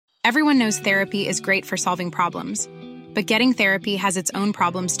Everyone knows therapy is great for solving problems, but getting therapy has its own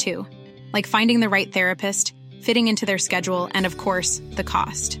problems too, like finding the right therapist, fitting into their schedule, and of course, the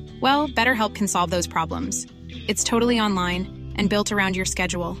cost. Well, BetterHelp can solve those problems. It's totally online and built around your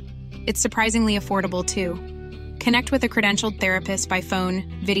schedule. It's surprisingly affordable too. Connect with a credentialed therapist by phone,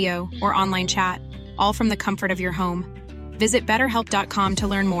 video, or online chat, all from the comfort of your home. Visit BetterHelp.com to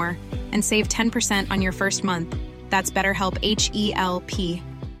learn more and save 10% on your first month. That's BetterHelp, H-E-L-P.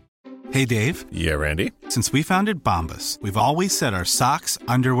 Hey, Dave. Yeah, Randy. Since we founded Bombas, we've always said our socks,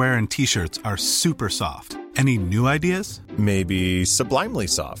 underwear, and T-shirts are super soft. Any new ideas? Maybe sublimely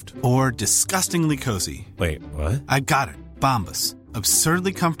soft. Or disgustingly cozy. Wait, what? I got it. Bombas.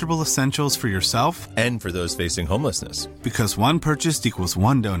 Absurdly comfortable essentials for yourself and for those facing homelessness. Because one purchased equals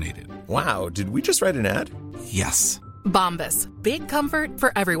one donated. Wow, did we just write an ad? Yes. Bombas. Big comfort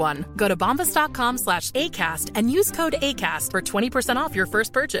for everyone. Go to bombas.com/ACAST and use code ACAST for 20% off your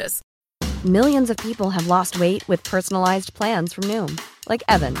first purchase. Millions of people have lost weight with personalized plans from Noom. Like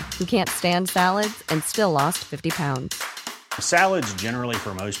Evan, who can't stand salads and still lost 50 pounds. Salads generally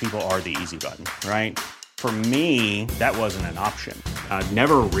for most people are the easy button, right? For me, that wasn't an option. I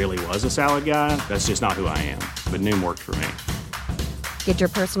never really was a salad guy. That's just not who I am. But Noom worked for me. Get your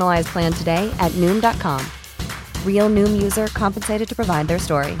personalized plan today at Noom.com. Real Noom user compensated to provide their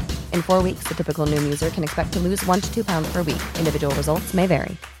story. In 4 weeks, the typical Noom user can expect to lose 1 to 2 pounds per week. Individual results may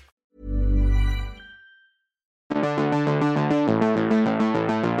vary.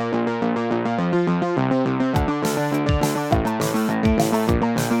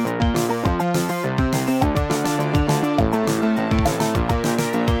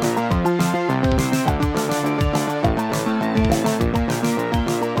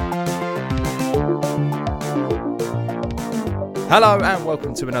 Hello and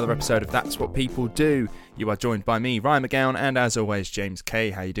welcome to another episode of That's What People Do. You are joined by me, Ryan McGowan, and as always, James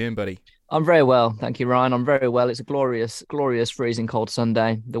Kay. How you doing, buddy? I'm very well, thank you, Ryan. I'm very well. It's a glorious, freezing cold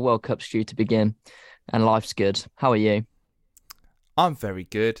Sunday. The World Cup's due to begin, and life's good. How are you? I'm very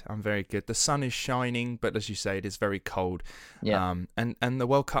good. The sun is shining, but as you say, it is very cold. Yeah. And the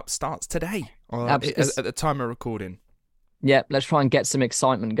World Cup starts today, at the time of recording. Yeah, let's try and get some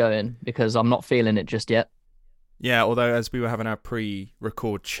excitement going because I'm not feeling it just yet. Yeah, although as we were having our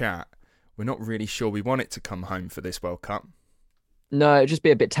pre-record chat, we're not really sure we want it to come home for this World Cup. No, it'd just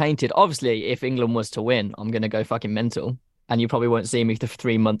be a bit tainted. Obviously, if England was to win, I'm going to go fucking mental. And you probably won't see me for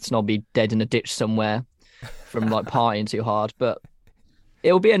 3 months and I'll be dead in a ditch somewhere from like partying too hard. But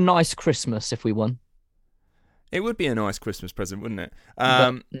it'll be a nice Christmas if we won. It would be a nice Christmas present, wouldn't it?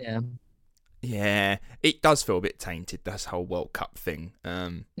 Yeah. Yeah, it does feel a bit tainted, this whole World Cup thing.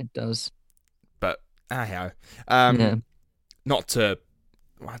 It does. But hey-ho. Not to...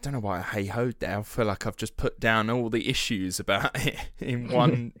 I don't know why I hey-hoed there. I feel like I've just put down all the issues about it in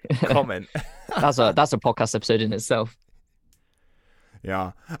one comment. That's a podcast episode in itself.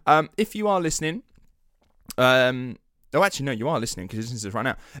 Yeah. If you are listening... actually, no, you are listening because this is right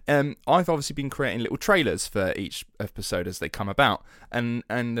now. I've obviously been creating little trailers for each episode as they come about. And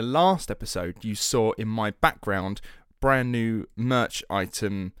the last episode, you saw in my background, brand new merch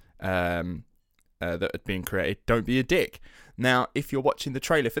item that had been created, Don't Be a Dick. Now, if you're watching the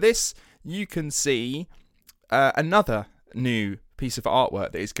trailer for this, you can see another new piece of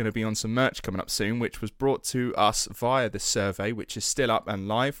artwork that is going to be on some merch coming up soon, which was brought to us via the survey, which is still up and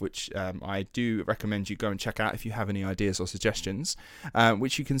live, which I do recommend you go and check out if you have any ideas or suggestions,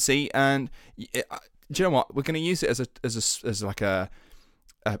 which you can see. And do you know what? We're going to use it as like a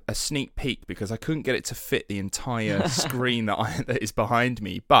sneak peek because I couldn't get it to fit the entire screen that is behind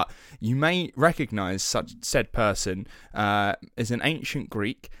me. But you may recognise said person as an ancient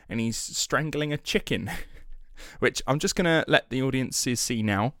Greek, and he's strangling a chicken, which I'm just going to let the audiences see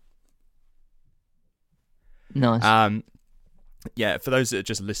now. Nice. Yeah, for those that are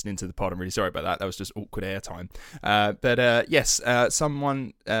just listening to the pod, I'm really sorry about that. That was just awkward airtime. But yes,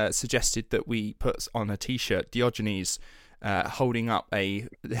 someone suggested that we put on a T-shirt Diogenes holding up a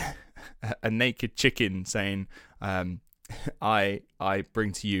naked chicken saying, I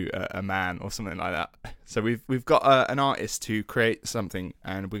bring to you a man, or something like that. So we've got an artist to create something,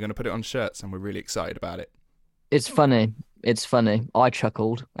 and we're going to put it on shirts, and we're really excited about it. It's funny. I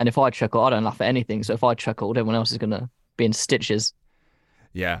chuckled, and if I chuckle, I don't laugh at anything. So if I chuckled, everyone else is going to be in stitches.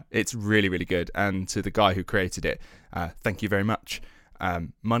 Yeah, it's really, really good. And to the guy who created it, thank you very much.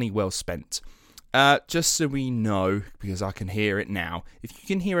 Money well spent. Just so we know, because I can hear it now, if you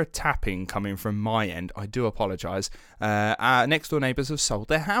can hear a tapping coming from my end, I do apologise. Our next door neighbours have sold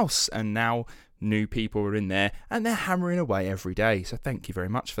their house, and now new people are in there, and they're hammering away every day. So thank you very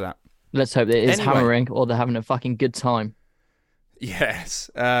much for that. Let's hope that it is hammering, or they're having a fucking good time. Yes.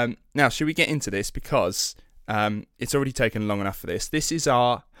 Now, should we get into this? Because it's already taken long enough for this. This is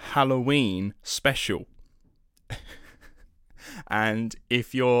our Halloween special. And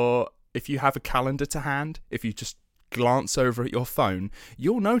if you have a calendar to hand, if you just glance over at your phone,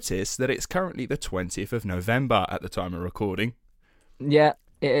 you'll notice that it's currently the 20th of November at the time of recording. Yeah,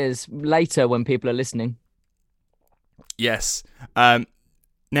 it is later when people are listening. Yes.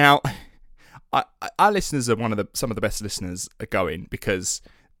 Now, our listeners are some of the best listeners are going, because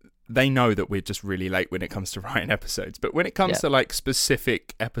they know that we're just really late when it comes to writing episodes. But when it comes to like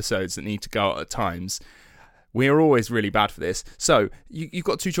specific episodes that need to go out at times, we're always really bad for this. So you've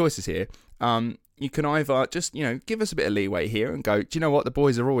got two choices here. You can either just, give us a bit of leeway here and go, do you know what? The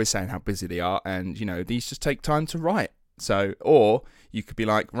boys are always saying how busy they are, and, these just take time to write. So, or you could be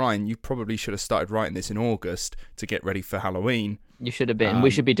like, Ryan, you probably should have started writing this in August to get ready for Halloween. You should have been. We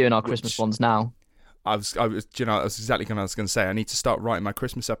should be doing our Christmas ones now. I was exactly what I was going to say. I need to start writing my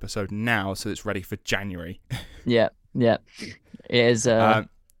Christmas episode now so it's ready for January. Yeah. It is. Yeah.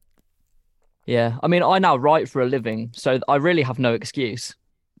 I mean, I now write for a living, so I really have no excuse.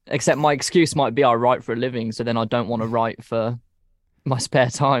 Except my excuse might be I write for a living, so then I don't want to write for my spare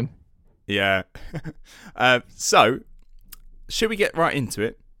time. Yeah. So, should we get right into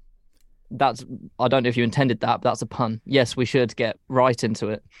it? I don't know if you intended that, but that's a pun. Yes, we should get right into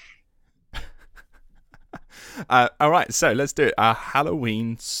it. All right, so let's do it. Our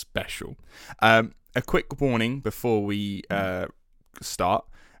Halloween special. A quick warning before we start,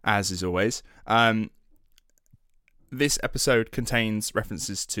 as is always. This episode contains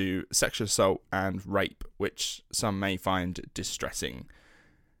references to sexual assault and rape, which some may find distressing.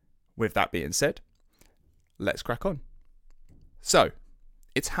 With that being said, let's crack on. So,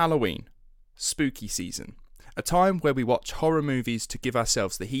 it's Halloween, spooky season, a time where we watch horror movies to give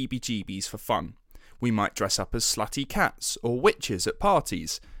ourselves the heebie-jeebies for fun. We might dress up as slutty cats or witches at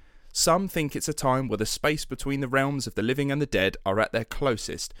parties. Some think it's a time where the space between the realms of the living and the dead are at their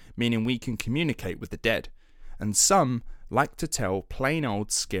closest, meaning we can communicate with the dead. And some like to tell plain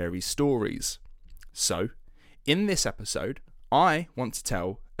old scary stories. So, in this episode, I want to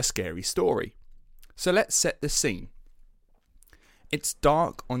tell a scary story. So let's set the scene. It's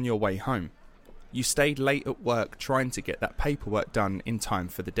dark on your way home. You stayed late at work trying to get that paperwork done in time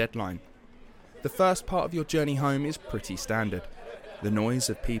for the deadline. The first part of your journey home is pretty standard. The noise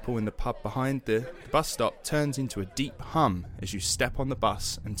of people in the pub behind the bus stop turns into a deep hum as you step on the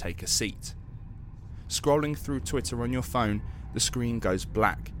bus and take a seat. Scrolling through Twitter on your phone, the screen goes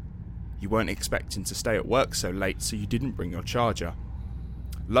black. You weren't expecting to stay at work so late, so you didn't bring your charger.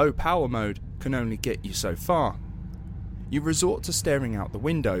 Low power mode can only get you so far. You resort to staring out the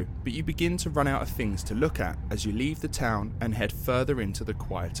window, but you begin to run out of things to look at as you leave the town and head further into the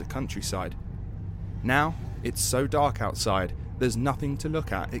quieter countryside. Now, it's so dark outside, there's nothing to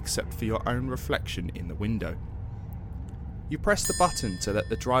look at except for your own reflection in the window. You press the button to let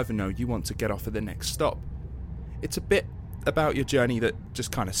the driver know you want to get off at the next stop. It's a bit about your journey that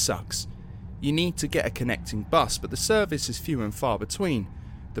just kind of sucks. You need to get a connecting bus, but the service is few and far between.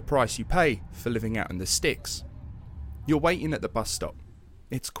 The price you pay for living out in the sticks. You're waiting at the bus stop.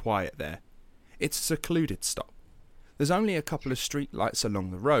 It's quiet there. It's a secluded stop. There's only a couple of street lights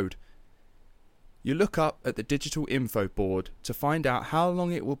along the road. You look up at the digital info board to find out how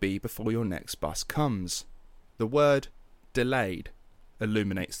long it will be before your next bus comes. The word delayed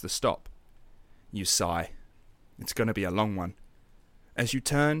illuminates the stop. You sigh. It's going to be a long one. As you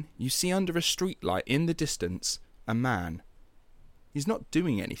turn, you see under a street light in the distance a man. He's not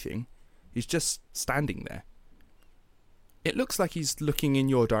doing anything. He's just standing there. It looks like he's looking in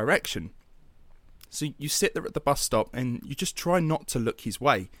your direction. So you sit there at the bus stop and you just try not to look his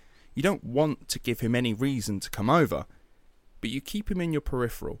way. You don't want to give him any reason to come over, but you keep him in your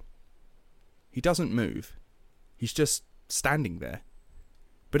peripheral. He doesn't move. He's just standing there.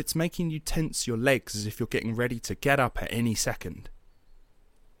 But it's making you tense your legs as if you're getting ready to get up at any second.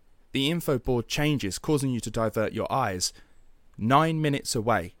 The info board changes, causing you to divert your eyes. 9 minutes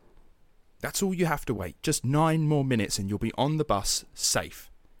away. That's all you have to wait. Just 9 more minutes and you'll be on the bus,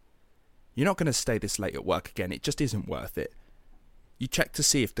 safe. You're not going to stay this late at work again. It just isn't worth it. You check to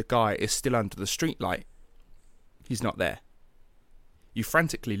see if the guy is still under the streetlight. He's not there. You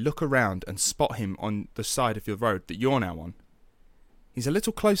frantically look around and spot him on the side of your road that you're now on. He's a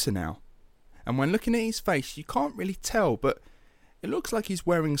little closer now, and when looking at his face you can't really tell, but it looks like he's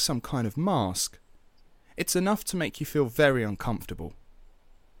wearing some kind of mask. It's enough to make you feel very uncomfortable.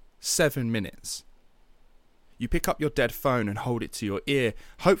 7 minutes. You pick up your dead phone and hold it to your ear.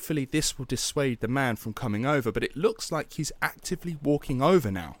 Hopefully this will dissuade the man from coming over, but it looks like he's actively walking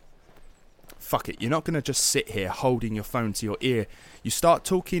over now. fuck it, you're not going to just sit here holding your phone to your ear. You start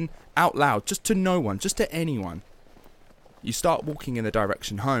talking out loud, just to no one, just to anyone. You start walking in the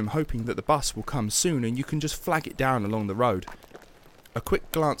direction home, hoping that the bus will come soon and you can just flag it down along the road. A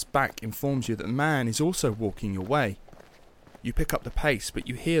quick glance back informs you that the man is also walking your way. You pick up the pace, but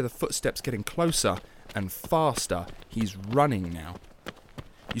you hear the footsteps getting closer and faster. He's running now.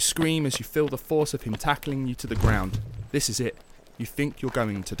 You scream as you feel the force of him tackling you to the ground. This is it. You think you're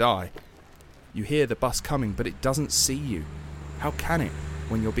going to die. You hear the bus coming, but it doesn't see you. How can it,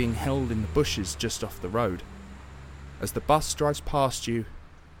 when you're being held in the bushes just off the road? As the bus drives past you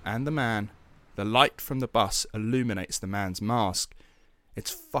and the man, the light from the bus illuminates the man's mask.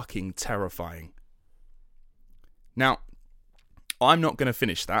 It's fucking terrifying. Now, I'm not going to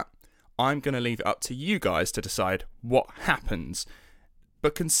finish that. I'm going to leave it up to you guys to decide what happens.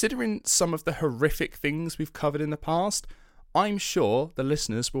 But considering some of the horrific things we've covered in the past, I'm sure the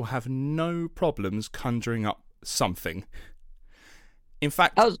listeners will have no problems conjuring up something. In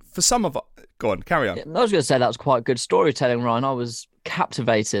fact, for some of... Go on, carry on. I was going to say that was quite good storytelling, Ryan. I was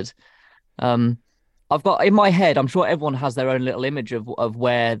captivated. I've got in my head, I'm sure everyone has their own little image of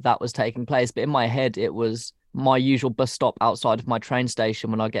where that was taking place, but in my head, it was my usual bus stop outside of my train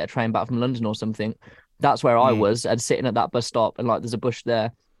station when I get a train back from London or something. That's where I was, and sitting at that bus stop, and like there's a bush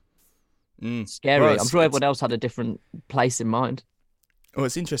there. Scary. Well, I'm sure everyone else had a different place in mind. Well,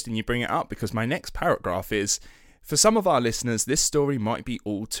 it's interesting you bring it up because my next paragraph is, for some of our listeners, this story might be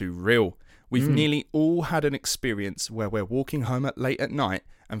all too real. We've nearly all had an experience where we're walking home late at night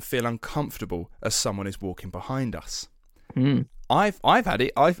and feel uncomfortable as someone is walking behind us. I've had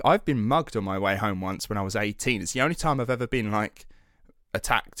it. I've been mugged on my way home once when I was 18. It's the only time I've ever been like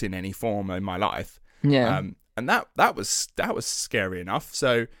attacked in any form in my life. Yeah. And that was scary enough.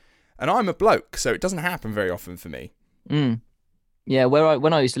 So, and I'm a bloke, so it doesn't happen very often for me. Yeah,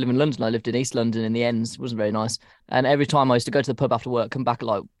 when I used to live in London, I lived in East London in the ends. It wasn't very nice. And every time I used to go to the pub after work, come back at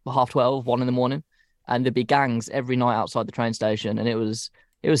like 12:30, 1 in the morning, and there'd be gangs every night outside the train station, and it was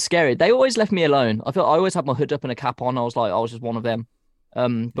scary. They always left me alone. I always had my hood up and a cap on. I was just one of them.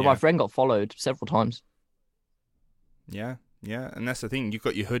 But my friend got followed several times. Yeah, and that's the thing. You've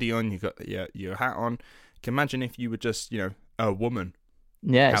got your hoodie on, you've got your hat on. Can imagine if you were just, a woman.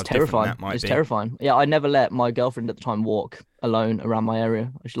 Yeah, it's terrifying. It's terrifying. Yeah, I never let my girlfriend at the time walk alone around my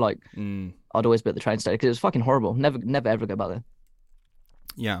area. I'd always be at the train station because it was fucking horrible. Never ever go back there.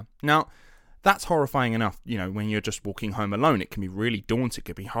 Yeah. Now, that's horrifying enough. When you're just walking home alone, it can be really daunting. It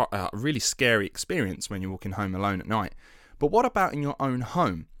can be a really scary experience when you're walking home alone at night. But what about in your own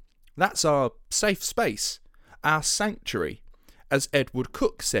home? That's our safe space, our sanctuary. As Edward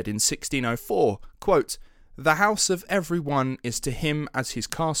Cook said in 1604, quote, "The house of everyone is to him as his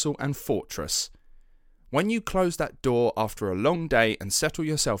castle and fortress." When you close that door after a long day and settle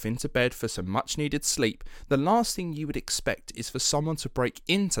yourself into bed for some much-needed sleep, the last thing you would expect is for someone to break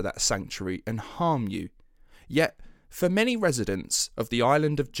into that sanctuary and harm you. Yet, for many residents of the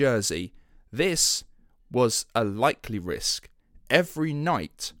island of Jersey, this was a likely risk every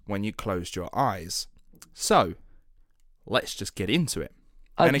night when you closed your eyes. So, let's just get into it.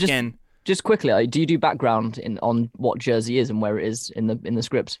 Just quickly, do you do background on what Jersey is and where it is in the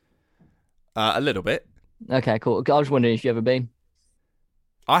script? A little bit. Okay, cool. I was wondering if you've ever been.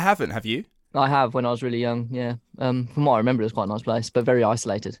 I haven't. Have you? I have when I was really young. Yeah. From what I remember, it was quite a nice place, but very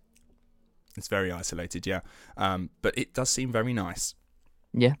isolated. It's very isolated, yeah. But it does seem very nice.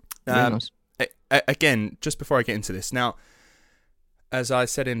 Yeah. Very nice. Again, just before I get into this, now, as I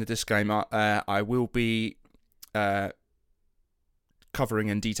said in the disclaimer, I will be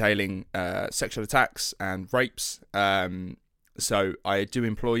covering and detailing sexual attacks and rapes. So I do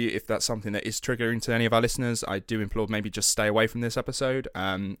implore you, if that's something that is triggering to any of our listeners, I do implore maybe just stay away from this episode.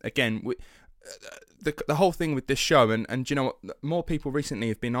 Again, the whole thing with this show, and you know what, more people recently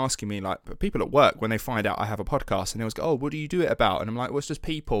have been asking me, like people at work, when they find out I have a podcast, and they always go, "Oh, what do you do it about?" And I'm like, "Well, it's just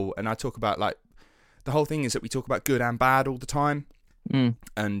people." And I talk about, like, the whole thing is that we talk about good and bad all the time,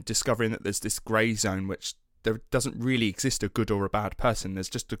 and discovering that there's this grey zone, which there doesn't really exist a good or a bad person. There's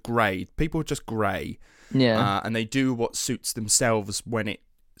just a grey. People are just grey. Yeah. And they do what suits themselves when it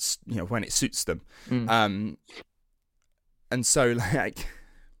suits them. And so, like,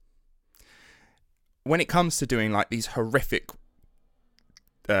 when it comes to doing like these horrific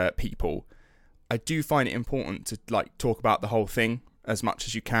people, I do find it important to like talk about the whole thing as much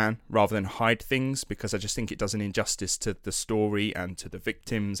as you can, rather than hide things, because I just think it does an injustice to the story and to the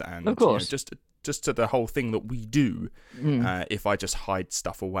victims, and of course, just to the whole thing that we do. If I just hide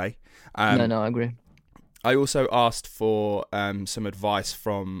stuff away. No, I agree. I also asked for some advice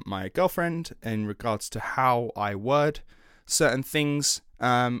from my girlfriend in regards to how I word certain things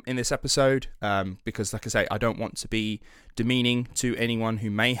in this episode because, like I say, I don't want to be demeaning to anyone who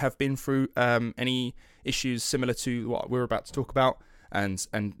may have been through any issues similar to what we're about to talk about. And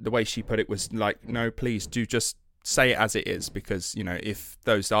the way she put it was like, no, please do just say it as it is, because, you know, if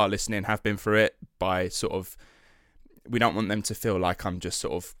those that are listening have been through it, by sort of, we don't want them to feel like I'm just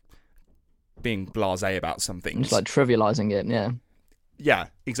sort of being blasé about something. It's like trivializing it, yeah. Yeah,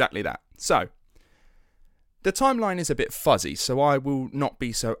 exactly that. So, the timeline is a bit fuzzy, so I will not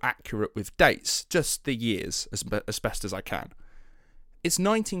be so accurate with dates, just the years as best as I can. It's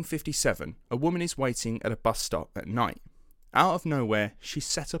 1957. A woman is waiting at a bus stop at night. Out of nowhere, she's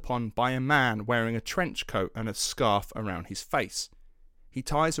set upon by a man wearing a trench coat and a scarf around his face. He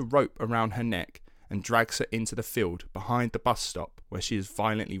ties a rope around her neck and drags her into the field behind the bus stop, where she is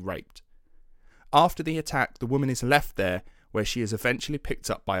violently raped. After the attack, the woman is left there, where she is eventually picked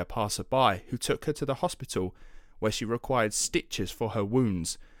up by a passerby who took her to the hospital, where she required stitches for her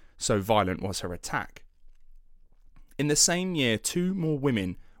wounds, so violent was her attack. In the same year, 2 more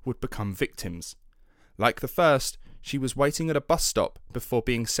women would become victims. Like the first, she was waiting at a bus stop before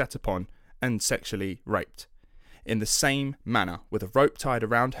being set upon and sexually raped, in the same manner, with a rope tied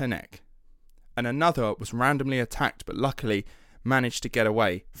around her neck. And another was randomly attacked, but luckily managed to get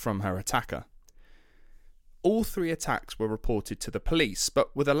away from her attacker. All 3 attacks were reported to the police,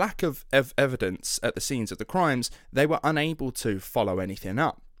 but with a lack of evidence at the scenes of the crimes, they were unable to follow anything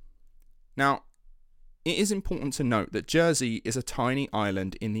up. Now, it is important to note that Jersey is a tiny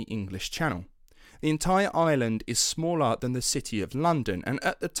island in the English Channel. The entire island is smaller than the city of London, and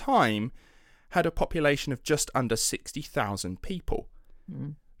at the time had a population of just under 60,000 people.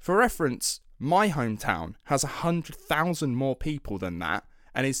 For reference, my hometown has 100,000 more people than that,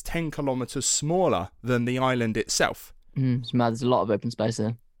 and is 10 kilometres smaller than the island itself. It's mad, there's a lot of open space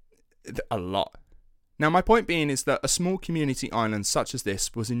there. A lot. Now, my point being is that a small community island such as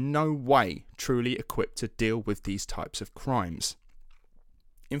this was in no way truly equipped to deal with these types of crimes.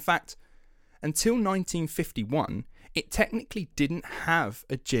 In fact, until 1951, it technically didn't have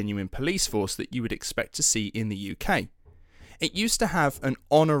a genuine police force that you would expect to see in the UK. It used to have an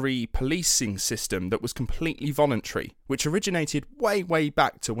honorary policing system that was completely voluntary, which originated way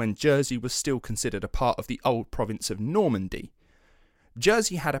back to when Jersey was still considered a part of the old province of Normandy.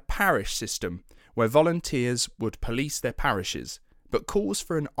 Jersey had a parish system where volunteers would police their parishes, but calls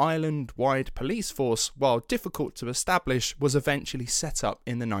for an island-wide police force, while difficult to establish, was eventually set up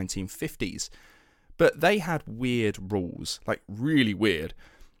in the 1950s. But they had weird rules, like really weird.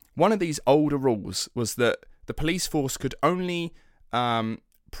 One of these older rules was that the police force could only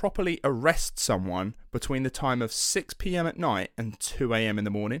properly arrest someone between the time of 6 p.m. at night and 2 a.m. in the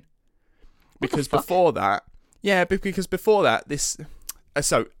morning. Because before that, because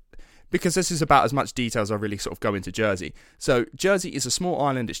this is about as much detail as I really sort of go into Jersey. So Jersey is a small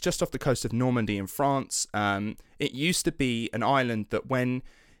island. It's just off the coast of Normandy in France. It used to be an island that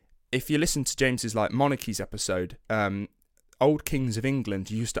if you listen to James's monarchies episode, old kings of England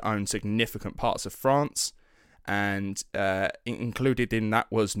used to own significant parts of France, and included in that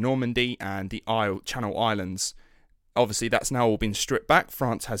was Normandy and the Channel Islands. Obviously, that's now all been stripped back.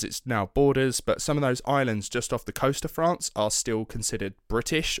 France has its now borders, but some of those islands just off the coast of France are still considered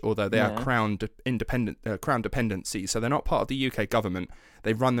British, although they are crown dependencies. So they're not part of the UK government.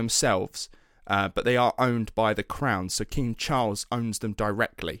 They run themselves, but they are owned by the crown. So King Charles owns them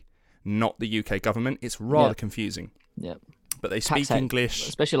directly, not the UK government. It's rather confusing. Yeah. But they speak English.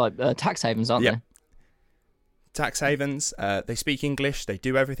 Especially tax havens, aren't they? Tax havens, they speak English, they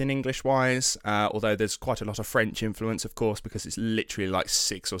do everything English-wise, although there's quite a lot of French influence, of course, because it's literally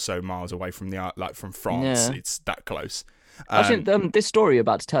 6 or so miles away from from France. Yeah. It's that close. Actually, this story you're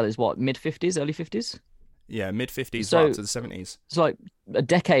about to tell is what, mid-50s, early 50s? Yeah, mid-50s, right to the 70s. It's like a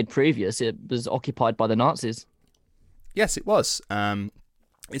decade previous, it was occupied by the Nazis. Yes, it was.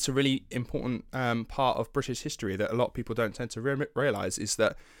 It's a really important part of British history that a lot of people don't tend to realise, is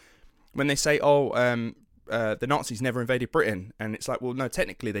that when they say, the Nazis never invaded Britain, and it's like, well, no,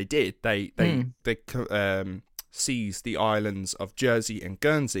 technically they did. They seized the islands of Jersey and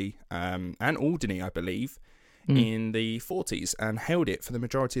Guernsey and Alderney, I believe, in the 40s, and held it for the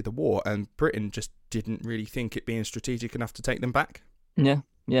majority of the war. And Britain just didn't really think it being strategic enough to take them back. Yeah.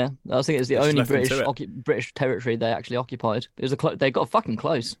 I think it's the only British territory they actually occupied. It was they got fucking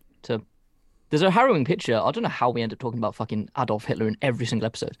close to. There's a harrowing picture. I don't know how we end up talking about fucking Adolf Hitler in every single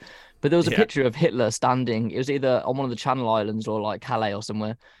episode, but there was a picture of Hitler standing. It was either on one of the Channel Islands or Calais or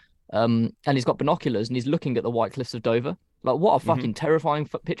somewhere, and he's got binoculars and he's looking at the White Cliffs of Dover. What a fucking terrifying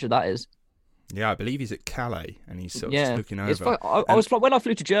picture that is. Yeah, I believe he's at Calais and he's sort of just looking over. I was when I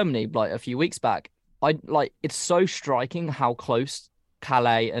flew to Germany a few weeks back. I like it's so striking how close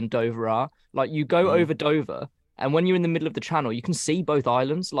Calais and Dover are. Like you go over Dover, and when you're in the middle of the channel, you can see both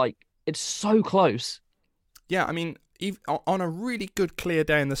islands. Like it's so close. Yeah, I mean, on a really good clear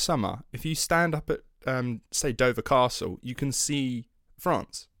day in the summer, if you stand up at say Dover Castle, you can see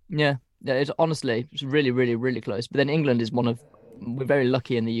France. Yeah, it's really, really, really close. But then England is we're very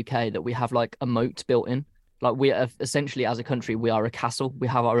lucky in the UK that we have like a moat built in. Like we are essentially, as a country, we are a castle. We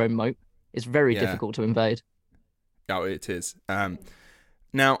have our own moat. It's very difficult to invade. Oh, it is.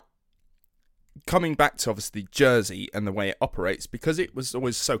 Now, coming back to obviously Jersey and the way it operates, because it was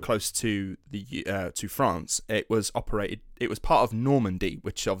always so close to to France, it was part of Normandy,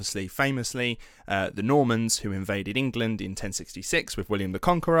 which obviously famously the Normans who invaded England in 1066 with William the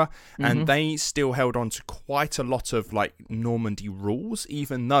Conqueror, and they still held on to quite a lot of like Normandy rules,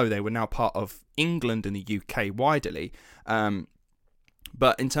 even though they were now part of England and the UK widely.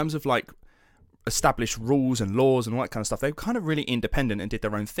 But in terms of like established rules and laws and all that kind of stuff, they were kind of really independent and did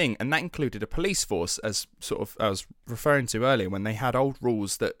their own thing, and that included a police force, as sort of I was referring to earlier, when they had old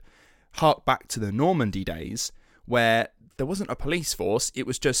rules that hark back to the Normandy days, where there wasn't a police force. It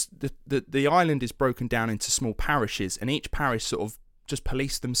was just the island is broken down into small parishes, and each parish sort of just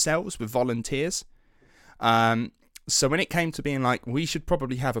policed themselves with volunteers. So when it came to being like, we should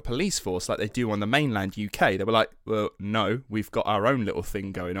probably have a police force like they do on the mainland UK, they were like, well, no, we've got our own little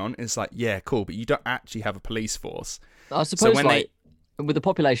thing going on. It's like, yeah, cool, but you don't actually have a police force. I suppose with the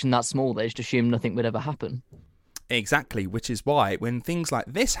population that small, they just assume nothing would ever happen. Exactly, which is why when things like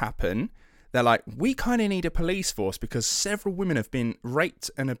this happen, they're like, we kind of need a police force because several women have been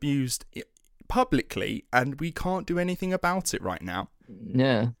raped and abused publicly, and we can't do anything about it right now.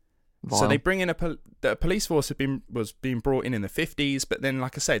 Yeah. Wow. So they bring in a police force was being brought in the 50s, but then,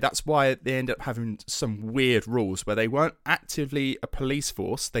 like I say, that's why they end up having some weird rules where they weren't actively a police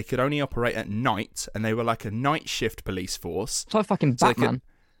force. They could only operate at night, and they were like a night shift police force. It's like fucking Batman.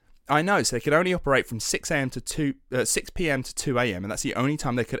 I know, so they could only operate from 6 p.m. to 2 a.m, and that's the only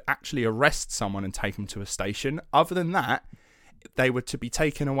time they could actually arrest someone and take them to a station. Other than that, they were to be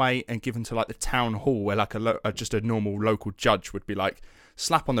taken away and given to like the town hall, where like just a normal local judge would be like,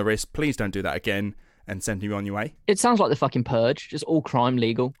 slap on the wrist, please don't do that again, and send you on your way. It sounds like the fucking Purge, just all crime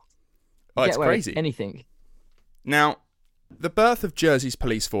legal. Oh, it's crazy. Anything. Now, the birth of Jersey's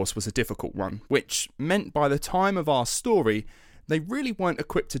police force was a difficult one, which meant by the time of our story, they really weren't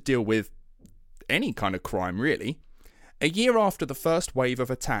equipped to deal with any kind of crime, really. A year after the first wave of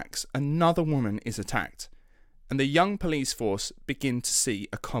attacks, another woman is attacked, and the young police force begin to see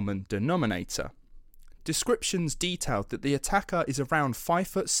a common denominator. Descriptions detailed that the attacker is around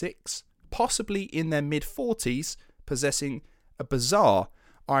 5'6", possibly in their mid-40s, possessing a bizarre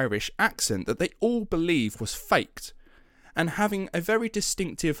Irish accent that they all believe was faked, and having a very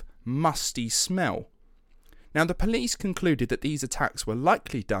distinctive musty smell. Now, the police concluded that these attacks were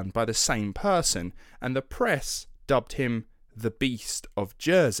likely done by the same person, and the press dubbed him the Beast of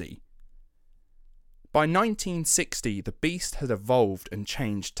Jersey. By 1960, the Beast had evolved and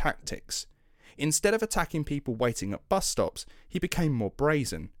changed tactics. Instead of attacking people waiting at bus stops, he became more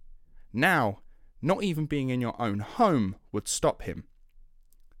brazen. Now, not even being in your own home would stop him.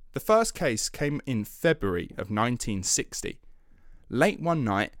 The first case came in February of 1960. Late one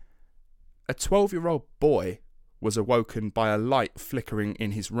night, a 12-year-old boy was awoken by a light flickering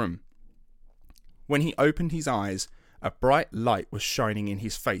in his room. When he opened his eyes, a bright light was shining in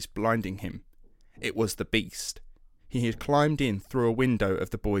his face, blinding him. It was the Beast. He had climbed in through a window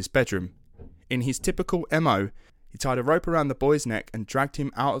of the boy's bedroom. In his typical MO, he tied a rope around the boy's neck and dragged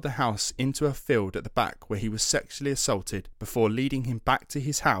him out of the house into a field at the back where he was sexually assaulted before leading him back to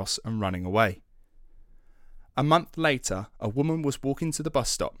his house and running away. A month later, a woman was walking to the bus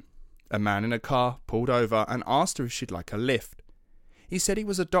stop. A man in a car pulled over and asked her if she'd like a lift. He said he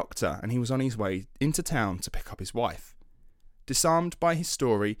was a doctor and he was on his way into town to pick up his wife. Disarmed by his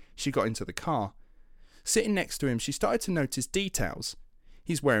story, she got into the car. Sitting next to him, she started to notice details.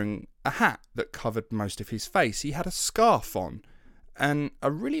 He's wearing a hat that covered most of his face. He had a scarf on and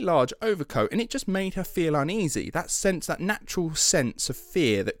a really large overcoat, and it just made her feel uneasy. That natural sense of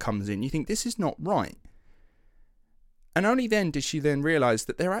fear that comes in. You think, this is not right. And only then did she then realise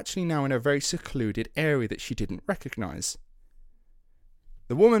that they're actually now in a very secluded area that she didn't recognise.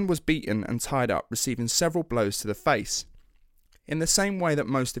 The woman was beaten and tied up, receiving several blows to the face. In the same way that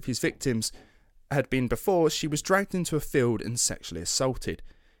most of his victims had been before, she was dragged into a field and sexually assaulted.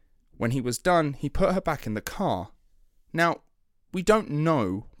 When he was done, he put her back in the car. Now, we don't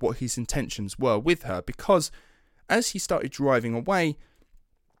know what his intentions were with her, because as he started driving away,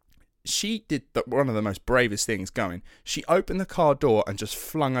 she did one of the most bravest things going. She opened the car door and just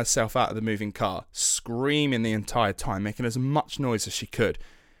flung herself out of the moving car, screaming the entire time, making as much noise as she could.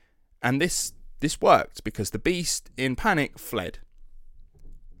 And this worked because the beast, in panic, fled.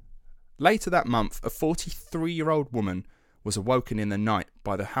 Later that month, a 43-year-old woman was awoken in the night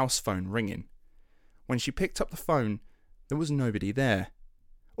by the house phone ringing. When she picked up the phone, there was nobody there.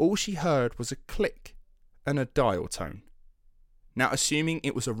 All she heard was a click and a dial tone. Now, assuming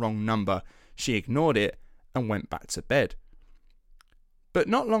it was a wrong number, she ignored it and went back to bed. But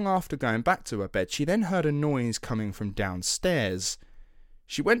not long after going back to her bed, she then heard a noise coming from downstairs.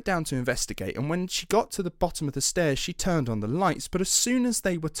 She went down to investigate, and when she got to the bottom of the stairs, she turned on the lights, but as soon as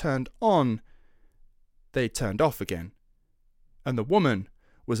they were turned on, they turned off again. And the woman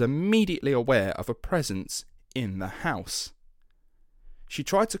was immediately aware of a presence in the house. She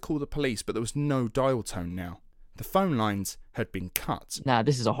tried to call the police, but there was no dial tone now. The phone lines had been cut. Nah,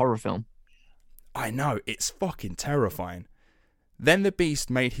 this is a horror film. I know, it's fucking terrifying. Then the beast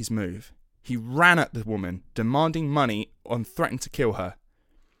made his move. He ran at the woman, demanding money and threatened to kill her.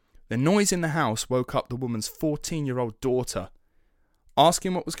 The noise in the house woke up the woman's 14-year-old daughter.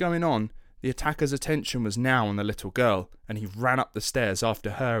 Asking what was going on, the attacker's attention was now on the little girl, and he ran up the stairs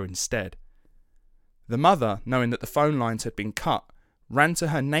after her instead. The mother, knowing that the phone lines had been cut, ran to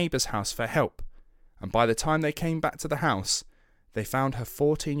her neighbour's house for help, and by the time they came back to the house, they found her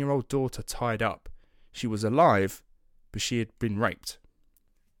 14-year-old daughter tied up. She was alive, but she had been raped.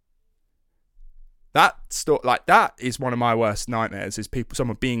 That is one of my worst nightmares, is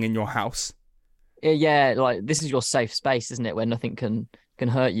someone being in your house. Yeah, like, this is your safe space, isn't it, where nothing can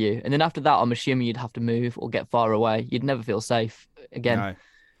hurt you. And then after that, I'm assuming you'd have to move or get far away. You'd never feel safe again.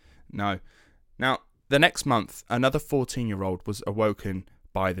 No. Now, the next month, another 14-year-old was awoken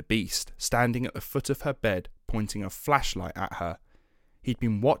by the beast, standing at the foot of her bed, pointing a flashlight at her. He'd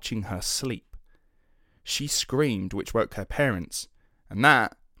been watching her sleep. She screamed, which woke her parents, and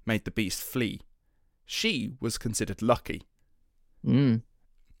that made the beast flee. She was considered lucky. Now,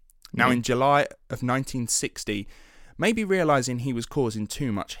 in July of 1960, maybe realising he was causing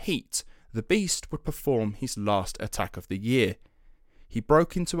too much heat, the beast would perform his last attack of the year. He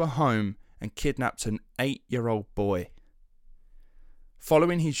broke into a home and kidnapped an 8-year-old boy.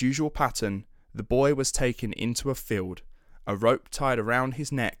 Following his usual pattern, the boy was taken into a field, a rope tied around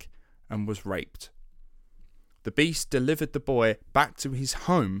his neck, and was raped. The beast delivered the boy back to his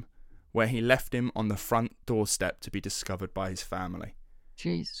home, where he left him on the front doorstep to be discovered by his family.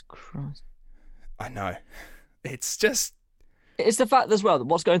 Jesus Christ. I know. It's just... It's the fact as well that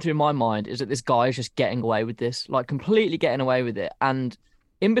what's going through my mind is that this guy is just getting away with this, like completely getting away with it. And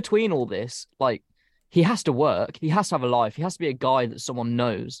in between all this, like, he has to work, he has to have a life, he has to be a guy that someone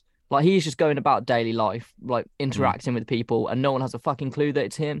knows. Like, he's just going about daily life, like interacting with people, and no one has a fucking clue that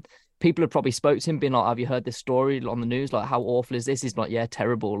it's him. People have probably spoke to him, been like, have you heard this story on the news? Like, how awful is this? He's like, yeah,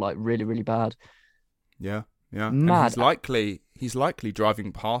 terrible, like really, really bad. Yeah. Mad. And he's likely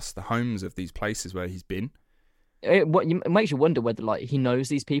driving past the homes of these places where he's been. It makes you wonder whether, like, he knows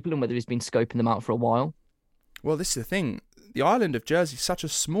these people and whether he's been scoping them out for a while. Well, this is the thing. The island of Jersey is such a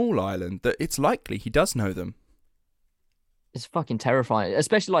small island that it's likely he does know them. It's fucking terrifying,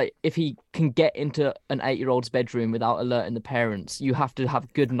 especially like if he can get into an 8-year-old's bedroom without alerting the parents. You have to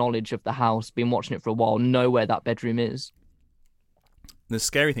have good knowledge of the house, been watching it for a while, know where that bedroom is. The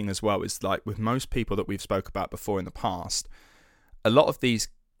scary thing as well is, like, with most people that we've spoke about before in the past, a lot of these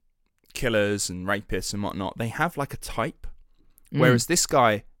killers and rapists and whatnot, they have like a type, whereas this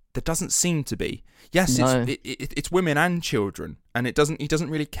guy, there doesn't seem to be. Yes, no. It's women and children, and he doesn't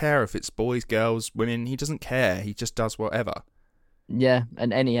really care if it's boys, girls, women. He doesn't care. He just does whatever. Yeah,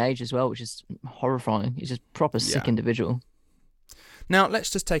 and any age as well, which is horrifying. He's just proper sick individual. Now, let's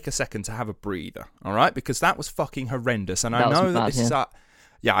just take a second to have a breather, all right? Because that was fucking horrendous, and I know that this is our...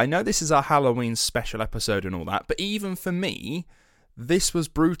 Yeah, I know this is our Halloween special episode and all that, but even for me, this was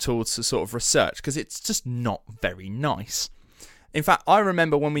brutal to sort of research, because it's just not very nice. In fact, I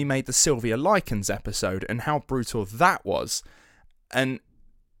remember when we made the Sylvia Likens episode and how brutal that was. And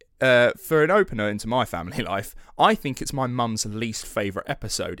for an opener into my family life, I think it's my mum's least favourite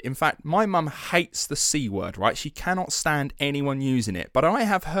episode. In fact, my mum hates the C word, right? She cannot stand anyone using it. But I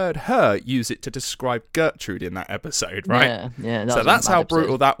have heard her use it to describe Gertrude in that episode, right? Yeah. So that's how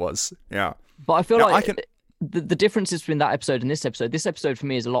brutal that was. Yeah. But I feel like the differences between that episode and this episode for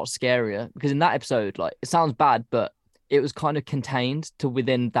me is a lot scarier. Because in that episode, like, it sounds bad, but it was kind of contained to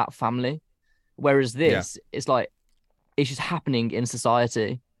within that family. Whereas this, it's like, it's just happening in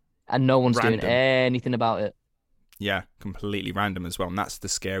society and no one's doing anything about it. Yeah, completely random as well. And that's the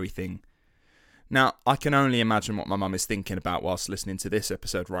scary thing. Now, I can only imagine what my mum is thinking about whilst listening to this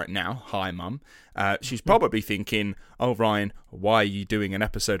episode right now. Hi, Mum. She's probably thinking, oh, Ryan, why are you doing an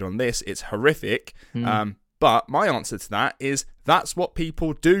episode on this? It's horrific. But my answer to that is, that's what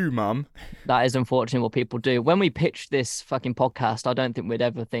people do, Mum. That is unfortunately what people do. When we pitched this fucking podcast, I don't think we'd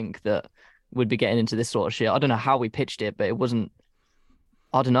ever think that we'd be getting into this sort of shit. I don't know how we pitched it, but it wasn't...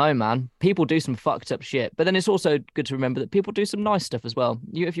 I don't know, man. People do some fucked up shit. But then it's also good to remember that people do some nice stuff as well.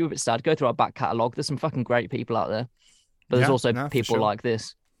 If you're a bit sad, go through our back catalogue. There's some fucking great people out there. But there's also people like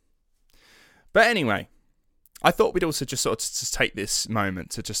this. But anyway, I thought we'd also just sort of just take this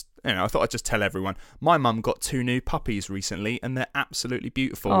moment to just, I thought I'd just tell everyone. My mum got 2 new puppies recently, and they're absolutely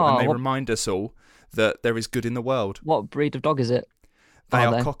beautiful. And they remind us all that there is good in the world. What breed of dog is it? They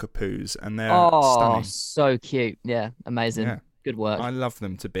are cockapoos, and they're stunning. Oh, so cute. Yeah, amazing. Yeah. Good work. I love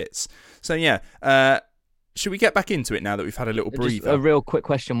them to bits. So yeah, should we get back into it now that we've had a little breather? Just a real quick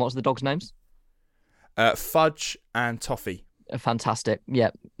question. What's the dog's names? Fudge and Toffee. Fantastic. Yeah,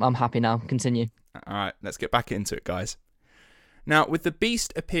 I'm happy now. Continue. All right, let's get back into it, guys. Now, with the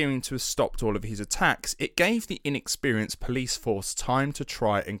beast appearing to have stopped all of his attacks, it gave the inexperienced police force time to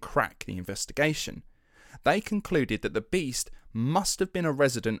try and crack the investigation. They concluded that the beast must have been a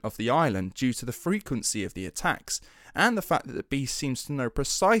resident of the island due to the frequency of the attacks and the fact that the beast seems to know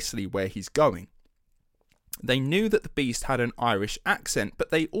precisely where he's going. They knew that the beast had an Irish accent,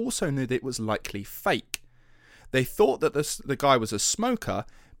 but they also knew that it was likely fake. They thought that the guy was a smoker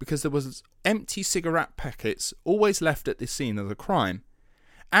because there was empty cigarette packets always left at the scene of the crime,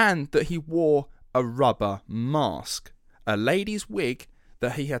 and that he wore a rubber mask, a lady's wig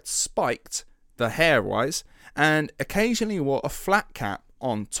that he had spiked the hair-wise, and occasionally wore a flat cap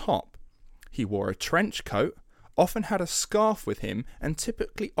on top. He wore a trench coat, often had a scarf with him, and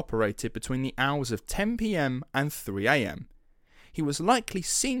typically operated between the hours of 10 p.m. and 3 a.m. He was likely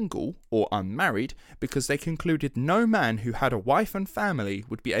single or unmarried because they concluded no man who had a wife and family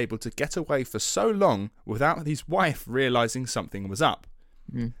would be able to get away for so long without his wife realising something was up.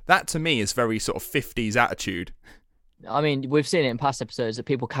 That to me is very sort of 50s attitude. I mean, we've seen it in past episodes that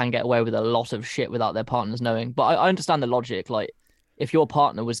people can get away with a lot of shit without their partners knowing. But I understand the logic. Like, if your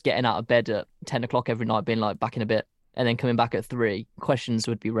partner was getting out of bed at 10 o'clock every night, being like, back in a bit, and then coming back at 3, questions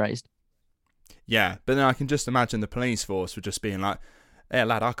would be raised. Yeah, but then I can just imagine the police force would just being like, hey,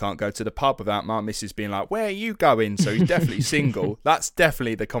 lad, I can't go to the pub without my missus being like, where are you going? So he's definitely single. That's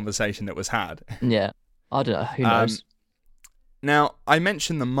definitely the conversation that was had. Yeah, I don't know. Who knows? Now, I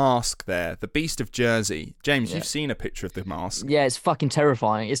mentioned the mask there, the Beast of Jersey. James, you've seen a picture of the mask. Yeah, it's fucking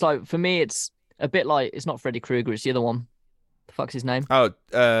terrifying. It's like, for me, it's a bit like, it's not Freddy Krueger, it's the other one. The fuck's his name? Oh,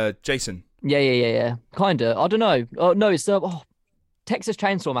 Jason. Yeah. Kinda. I don't know. Oh, no, it's Texas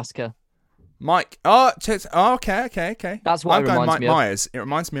Chainsaw Massacre. Mike. Oh, okay. That's what it reminds Mike me of. Myers. It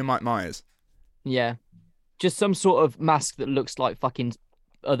reminds me of Mike Myers. Yeah. Just some sort of mask that looks like fucking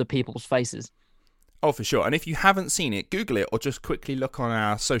other people's faces. Oh, for sure. And if you haven't seen it, Google it or just quickly look on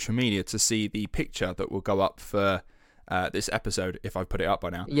our social media to see the picture that will go up for this episode, if I've put it up by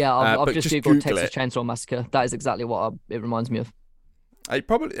now. Yeah, I've just Googled Texas Chainsaw Massacre. That is exactly what it reminds me of. A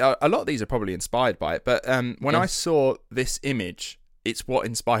lot of these are probably inspired by it, but when I saw this image, it's what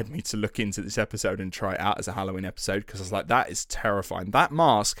inspired me to look into this episode and try it out as a Halloween episode, because I was like, that is terrifying. That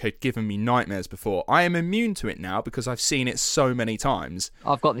mask had given me nightmares before. I am immune to it now because I've seen it so many times.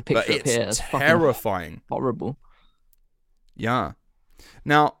 I've got the picture up here. It's terrifying. Horrible. Yeah.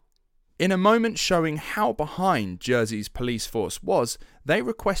 Now, in a moment showing how behind Jersey's police force was, they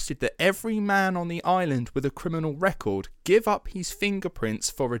requested that every man on the island with a criminal record give up his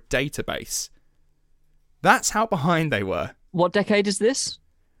fingerprints for a database. That's how behind they were. What decade is this?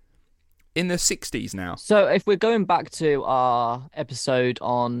 In the 60s now. So if we're going back to our episode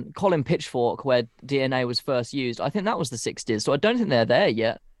on Colin Pitchfork, where DNA was first used, I think that was the 60s. So I don't think they're there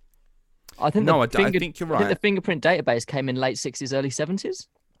yet. I think I think you're right. I think the fingerprint database came in late 60s, early 70s.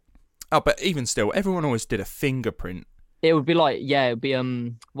 Oh, but even still, everyone always did a fingerprint. It would be like, it would be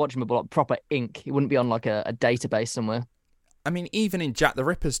like proper ink. It wouldn't be on like a database somewhere. I mean, even in Jack the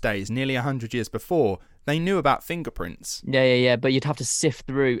Ripper's days, nearly 100 years before, they knew about fingerprints. Yeah. But you'd have to sift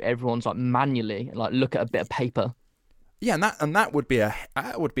through everyone's like manually and like look at a bit of paper. Yeah, and that would be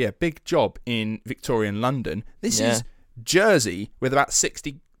a big job in Victorian London. This is Jersey with about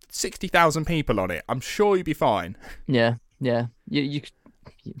 60,000 people on it. I'm sure you'd be fine. Yeah. You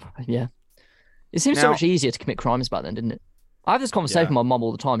It seems so much easier to commit crimes back then, didn't it? I have this conversation with my mum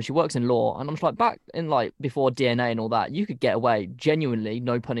all the time. She works in law, and I'm just like, back in like before DNA and all that, you could get away genuinely,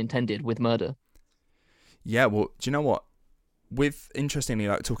 no pun intended, with murder. Yeah, well, do you know what? Interestingly,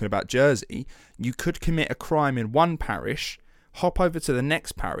 like talking about Jersey, you could commit a crime in one parish hop over to the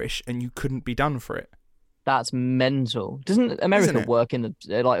next parish, and you couldn't be done for it. That's mental. Doesn't America Isn't it? work in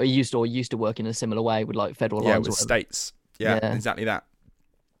the like used to work in a similar way with like federal Yeah, lines? with or whatever? states. Yeah, Yeah. exactly that.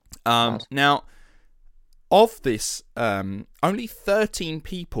 Mad. Now, of this, only 13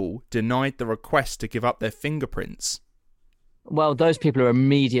 people denied the request to give up their fingerprints. Well, those people are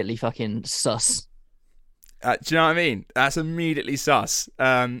immediately fucking sus. Do you know what I mean? That's immediately sus.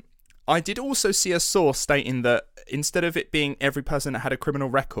 I did also see a source stating that instead of it being every person that had a criminal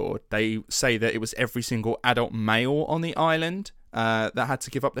record, they say that it was every single adult male on the island that had to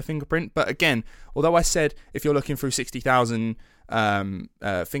give up their fingerprint. But again, although I said if you're looking through 60,000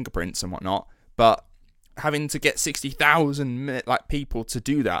 fingerprints and whatnot, but having to get 60,000 like people to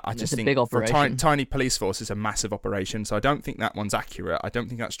do that, I just a think big for a operation. tiny police force, it's a massive operation. So I don't think that one's accurate. I don't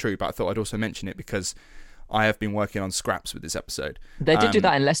think that's true. But I thought I'd also mention it because I have been working on scraps with this episode. They did do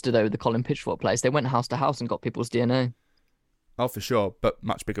that in Leicester though, with the Colin Pitchfork place. They went house to house and got people's DNA. Oh, for sure, but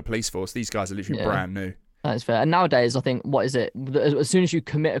much bigger police force. These guys are literally Yeah. brand new. That is fair. And nowadays, I think, what is it? As soon as you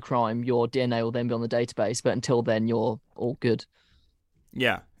commit a crime, your DNA will then be on the database. But until then, you're all good.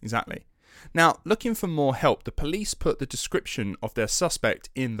 Yeah, exactly. Now, looking for more help, the police put the description of their suspect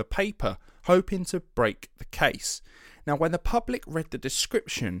in the paper, hoping to break the case. Now, when the public read the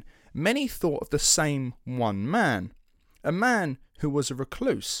description, many thought of the same one man. A man who was a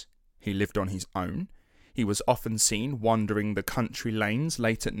recluse. He lived on his own. He was often seen wandering the country lanes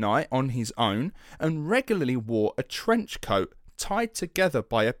late at night on his own and regularly wore a trench coat tied together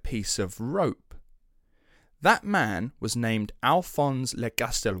by a piece of rope. That man was named Alphonse Le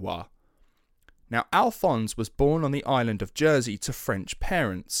Gastellois. Now, Alphonse was born on the island of Jersey to French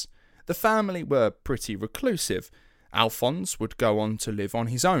parents. The family were pretty reclusive. Alphonse would go on to live on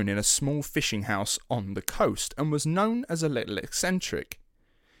his own in a small fishing house on the coast and was known as a little eccentric.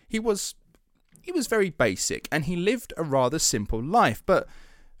 He was very basic and he lived a rather simple life, but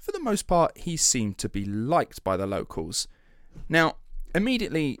for the most part he seemed to be liked by the locals. Now,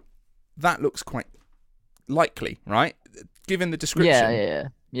 immediately that looks quite likely, right? Given the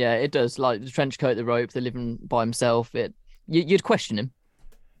description. Yeah, it does. Like the trench coat, the rope, the living by himself. You'd question him.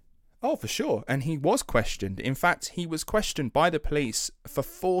 Oh, for sure. And he was questioned. In fact, he was questioned by the police for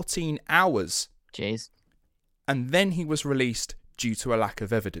 14 hours. Jeez. And then he was released due to a lack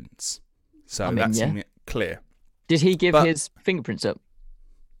of evidence. So that seemed clear. Did he give his fingerprints up?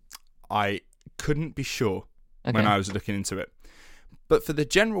 I couldn't be sure Okay. when I was looking into it. But for the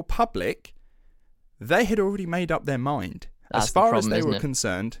general public, they had already made up their mind. That's As far the as problem, they isn't were it?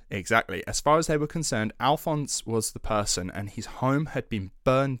 concerned, exactly. As far as they were concerned, Alphonse was the person and his home had been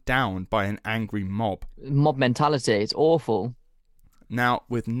burned down by an angry mob. Mob mentality. It's awful. Now,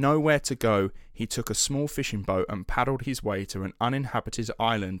 with nowhere to go, he took a small fishing boat and paddled his way to an uninhabited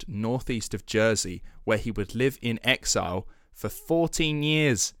island northeast of Jersey, where he would live in exile for 14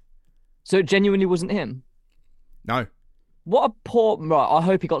 years. So it genuinely wasn't him? No. What a poor... Right, I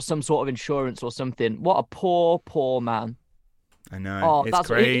hope he got some sort of insurance or something. What a poor man. I know. Oh, it's that's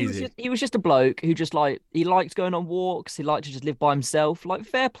crazy. He was just a bloke who just he liked going on walks. He liked to just live by himself. Like,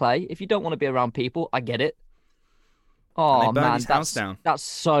 fair play. If you don't want to be around people, I get it. Oh, And they burned man, his house down. That's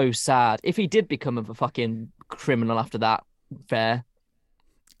so sad. If he did become a fucking criminal after that, fair.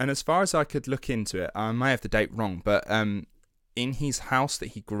 And as far as I could look into it, I may have the date wrong, but in his house that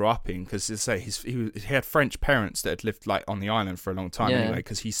he grew up in, because he had French parents that had lived like on the island for a long time anyway,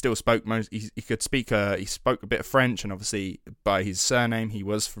 because he still spoke he spoke a bit of French, and obviously by his surname he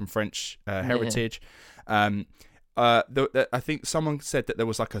was from French heritage. I think someone said that there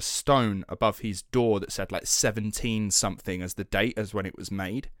was like a stone above his door that said like 17 something as the date as when it was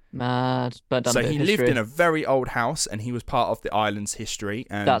made. Mad. But So he lived in a very old house and he was part of the island's history,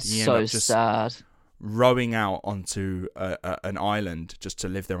 and that's he ended so up just sad. rowing out onto an island just to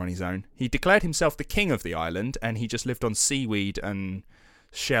live there on his own. He declared himself the king of the island and he just lived on seaweed and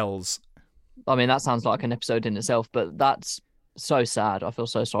shells. I mean, that sounds like an episode in itself, but that's so sad. I feel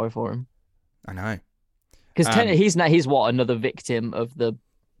so sorry for him. I know. Because he's what, another victim of the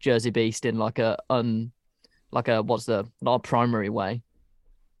Jersey Beast in not a primary way.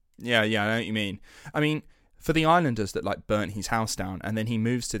 Yeah, I know what you mean. I mean, for the islanders that like burnt his house down and then he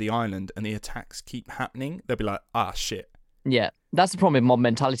moves to the island and the attacks keep happening, they'll be like, shit. Yeah, that's the problem with mob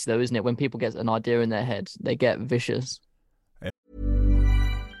mentality though, isn't it? When people get an idea in their head, they get vicious.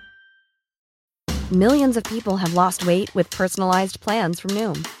 Millions of people have lost weight with personalized plans from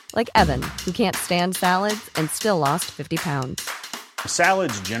Noom. Like Evan, who can't stand salads and still lost 50 pounds.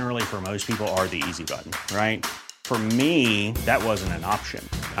 Salads generally for most people are the easy button, right? For me, that wasn't an option.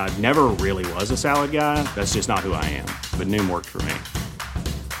 I never really was a salad guy. That's just not who I am. But Noom worked for me.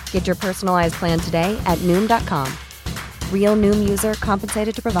 Get your personalized plan today at Noom.com. Real Noom user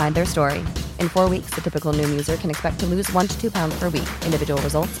compensated to provide their story. In 4 weeks, the typical Noom user can expect to lose 1 to 2 pounds per week. Individual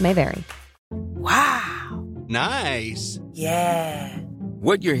results may vary. Wow. Nice. Yeah.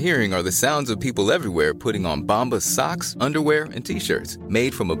 What you're hearing are the sounds of people everywhere putting on Bombas socks, underwear, and T-shirts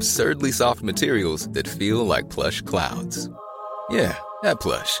made from absurdly soft materials that feel like plush clouds. Yeah, that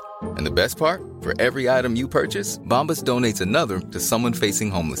plush. And the best part? For every item you purchase, Bombas donates another to someone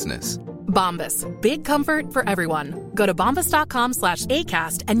facing homelessness. Bombas. Big comfort for everyone. Go to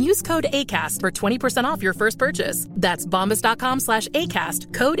bombas.com/ACAST and use code ACAST for 20% off your first purchase. That's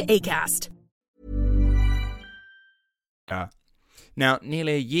bombas.com/ACAST. Code ACAST. Now,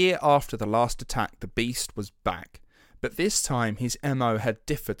 nearly a year after the last attack, the Beast was back. But this time, his MO had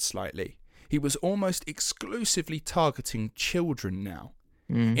differed slightly. He was almost exclusively targeting children now.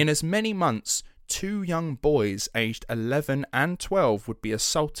 In as many months, 2 young boys aged 11 and 12 would be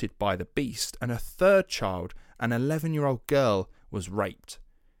assaulted by the Beast, and a third child, an 11-year-old girl, was raped.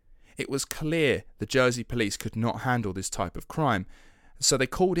 It was clear the Jersey police could not handle this type of crime, so they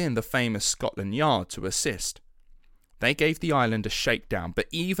called in the famous Scotland Yard to assist. They gave the island a shakedown, but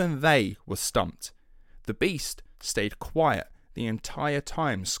even they were stumped. The Beast stayed quiet the entire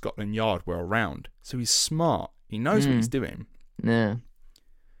time Scotland Yard were around, so he's smart. He knows what he's doing. Yeah.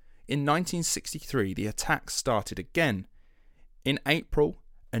 In 1963, the attacks started again. In April,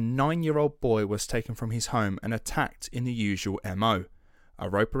 a 9-year-old boy was taken from his home and attacked in the usual MO, a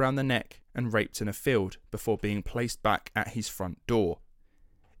rope around the neck and raped in a field before being placed back at his front door.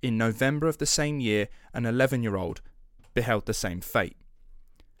 In November of the same year, an 11-year-old beheld the same fate.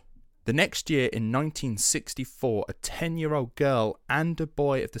 The next year, in 1964, a 10-year-old girl and a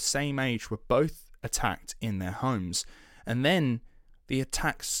boy of the same age were both attacked in their homes, and then the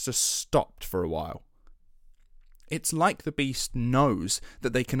attacks just stopped for a while. It's like the Beast knows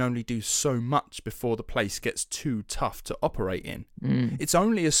that they can only do so much before the place gets too tough to operate in. It's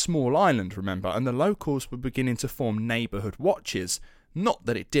only a small island, remember, and the locals were beginning to form neighbourhood watches, not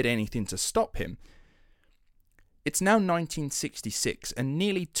that it did anything to stop him. It's now 1966 and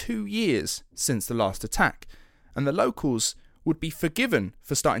nearly 2 years since the last attack, and the locals would be forgiven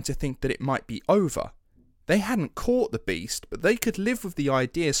for starting to think that it might be over. They hadn't caught the Beast, but they could live with the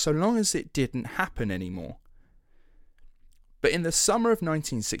idea so long as it didn't happen anymore. But in the summer of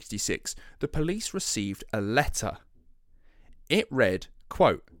 1966, the police received a letter. It read,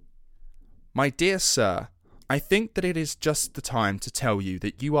 quote, "My dear sir, I think that it is just the time to tell you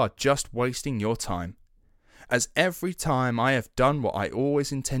that you are just wasting your time. As every time I have done what I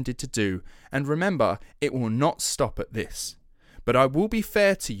always intended to do, and remember, it will not stop at this. But I will be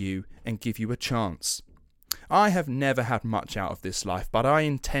fair to you and give you a chance. I have never had much out of this life, but I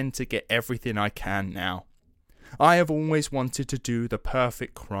intend to get everything I can now. I have always wanted to do the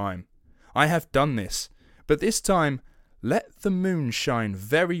perfect crime. I have done this, but this time, let the moon shine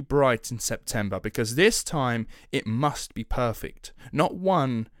very bright in September, because this time it must be perfect. Not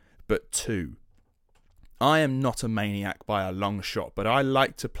 1, but 2. I am not a maniac by a long shot, but I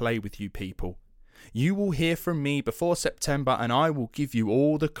like to play with you people. You will hear from me before September, and I will give you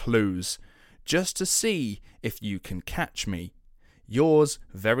all the clues, just to see if you can catch me. Yours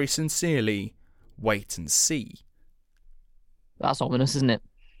very sincerely, Wait and See." That's ominous, isn't it?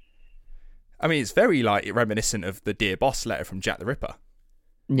 I mean, it's very reminiscent of the Dear Boss letter from Jack the Ripper.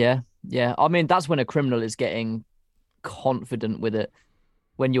 Yeah. I mean, that's when a criminal is getting confident with it.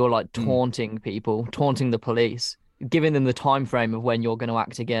 When you're like taunting people, taunting the police, giving them the time frame of when you're going to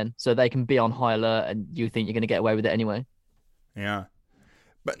act again, so they can be on high alert and you think you're going to get away with it anyway. Yeah.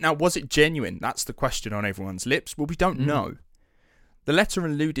 But now, was it genuine? That's the question on everyone's lips. Well, we don't know. The letter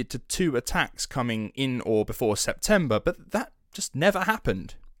alluded to 2 attacks coming in or before September, but that just never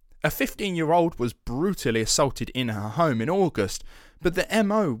happened. A 15-year-old was brutally assaulted in her home in August, but the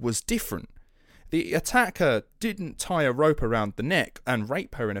MO was different. The attacker didn't tie a rope around the neck and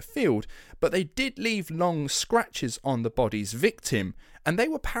rape her in a field, but they did leave long scratches on the body's victim, and they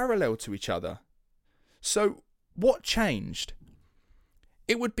were parallel to each other. So, what changed?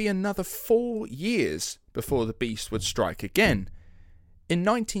 It would be another 4 years before the Beast would strike again. In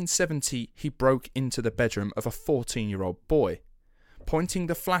 1970, he broke into the bedroom of a 14-year-old boy. Pointing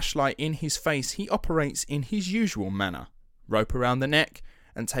the flashlight in his face, he operates in his usual manner. Rope around the neck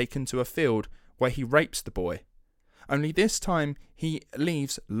and taken to a field where he rapes the boy. Only this time, he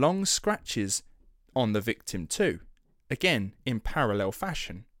leaves long scratches on the victim too. Again, in parallel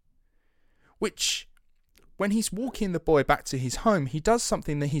fashion. Which, when he's walking the boy back to his home, he does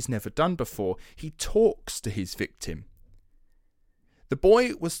something that he's never done before. He talks to his victim. The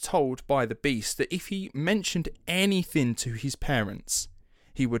boy was told by the Beast that if he mentioned anything to his parents,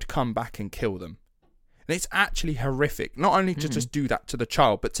 he would come back and kill them. And it's actually horrific. Not only to just do that to the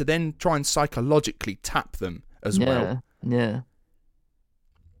child, but to then try and psychologically tap them as well. Yeah.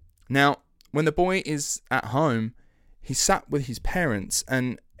 Now, when the boy is at home, he's sat with his parents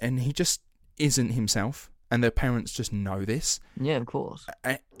and he just isn't himself. And their parents just know this. Yeah, of course.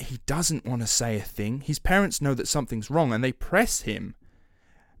 He doesn't want to say a thing. His parents know that something's wrong and they press him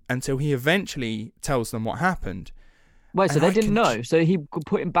until he eventually tells them what happened. Wait, so they didn't know? So he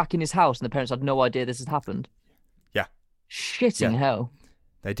put him back in his house and the parents had no idea this had happened? Yeah. Shitting hell.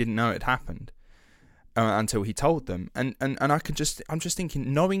 They didn't know it happened until he told them. And I'm just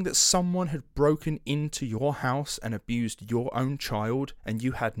thinking, knowing that someone had broken into your house and abused your own child and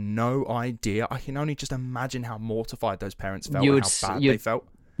you had no idea, I can only just imagine how mortified those parents felt and how bad they felt.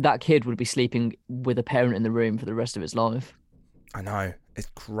 That kid would be sleeping with a parent in the room for the rest of his life. I know. It's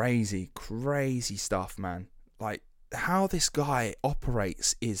crazy stuff, man. Like, how this guy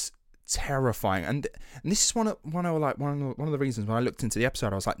operates is terrifying, and this is one of the reasons when I looked into the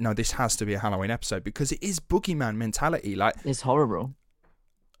episode, I was like, no, this has to be a Halloween episode because it is boogeyman mentality. Like, it's horrible.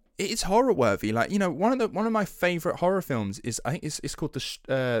 It's horror worthy. Like, you know, one of my favorite horror films is, I think it's called what's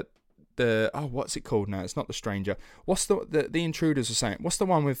it called now? It's not The Stranger. What's the Intruders are saying? What's the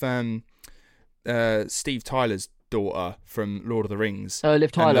one with Steve Tyler's daughter from Lord of the Rings? Oh,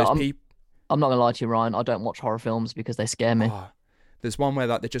 Liv Tyler. I'm not gonna lie to you, Ryan. I don't watch horror films because they scare me. There's one where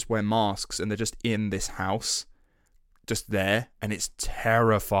like they just wear masks and they're just in this house, just there, and it's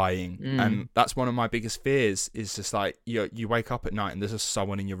terrifying. And that's one of my biggest fears. Is just like you wake up at night and there's just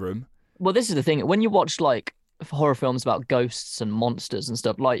someone in your room. Well, this is the thing. When you watch like horror films about ghosts and monsters and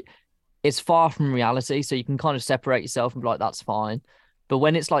stuff, like it's far from reality, so you can kind of separate yourself and be like, that's fine. But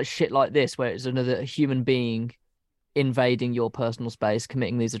when it's like shit like this, where it's another human being invading your personal space,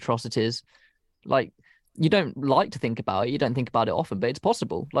 committing these atrocities, like, you don't like to think about it. You don't think about it often, but it's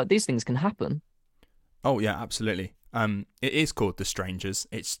possible. Like, these things can happen. Oh yeah, absolutely. It is called The Strangers.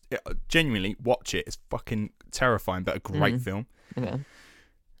 Genuinely watch it. It's fucking terrifying, but a great film. Okay.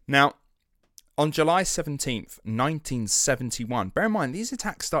 Now, on July 17th, 1971, bear in mind these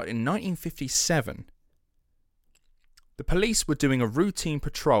attacks started in 1957. The police were doing a routine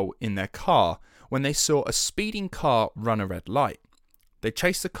patrol in their car when they saw a speeding car run a red light. They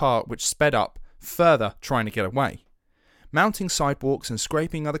chased the car, which sped up further, trying to get away. Mounting sidewalks and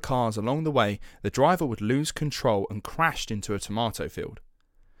scraping other cars along the way, the driver would lose control and crashed into a tomato field.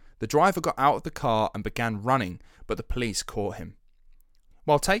 The driver got out of the car and began running, but the police caught him.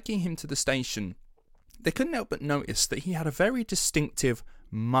 While taking him to the station, they couldn't help but notice that he had a very distinctive,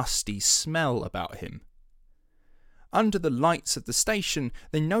 musty smell about him. Under the lights of the station,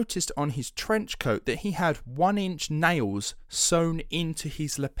 they noticed on his trench coat that he had 1-inch nails sewn into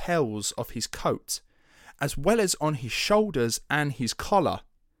his lapels of his coat, as well as on his shoulders and his collar.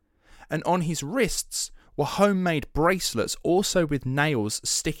 And on his wrists were homemade bracelets, also with nails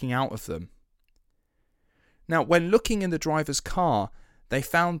sticking out of them. Now, when looking in the driver's car, they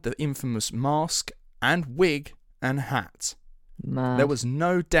found the infamous mask and wig and hat. Man. There was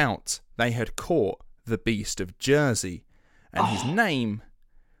no doubt they had caught the Beast of Jersey, and his name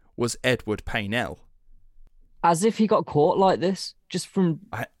was Edward Paynell. As if he got caught like this, just from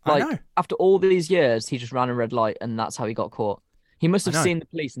I know. After all these years, he just ran a red light, and that's how he got caught. He must have seen the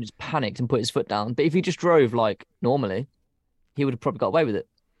police and just panicked and put his foot down. But if he just drove like normally, he would have probably got away with it.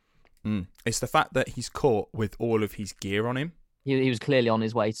 It's the fact that he's caught with all of his gear on him. He was clearly on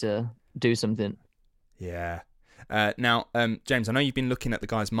his way to do something. Yeah. Now, James, I know you've been looking at the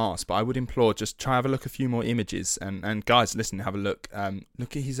guy's mask, but I would implore just try have a look a few more images. And guys, listen, have a look.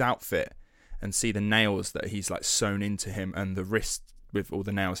 Look at his outfit and see the nails that he's like sewn into him and the wrist with all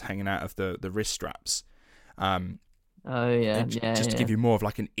the nails hanging out of the wrist straps. Oh, yeah. Just to give you more of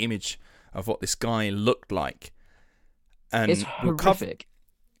like an image of what this guy looked like. And it's horrific.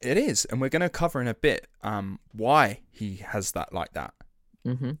 It is. And we're going to cover in a bit why he has that like that.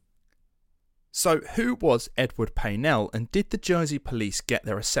 Mm-hmm. So, who was Edward Paynell, and did the Jersey police get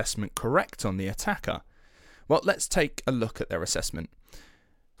their assessment correct on the attacker? Well, let's take a look at their assessment.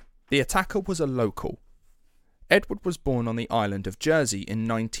 The attacker was a local. Edward was born on the island of Jersey in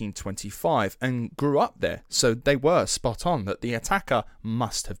 1925 and grew up there, so they were spot on that the attacker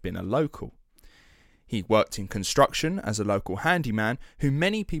must have been a local. He worked in construction as a local handyman who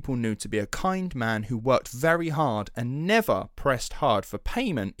many people knew to be a kind man who worked very hard and never pressed hard for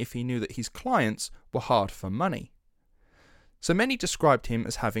payment if he knew that his clients were hard for money. So many described him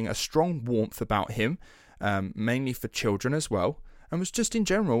as having a strong warmth about him, mainly for children as well, and was just in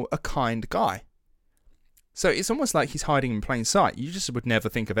general a kind guy. So it's almost like he's hiding in plain sight. You just would never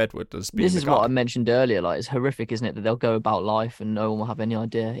think of Edward as being This the is guy. what I mentioned earlier. Like, it's horrific, isn't it, that they'll go about life and no one will have any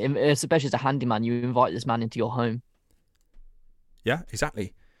idea. Especially as a handyman, you invite this man into your home. Yeah,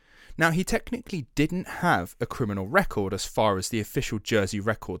 exactly. Now, he technically didn't have a criminal record as far as the official Jersey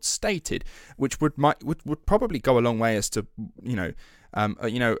record stated, which would probably go a long way as to,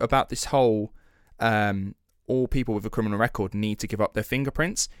 about this whole all people with a criminal record need to give up their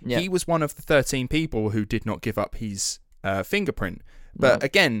fingerprints. Yeah. He was one of the 13 people who did not give up his fingerprint. But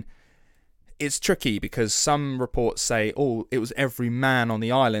again, it's tricky because some reports say, it was every man on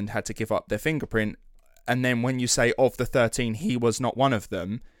the island had to give up their fingerprint. And then when you say of the 13, he was not one of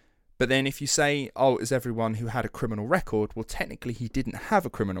them. But then if you say, it was everyone who had a criminal record, well, technically he didn't have a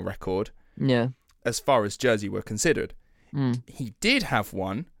criminal record. Yeah. As far as Jersey were considered. Mm. He did have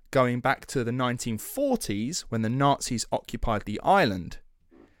one going back to the 1940s when the Nazis occupied the island.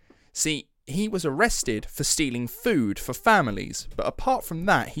 See, he was arrested for stealing food for families, but apart from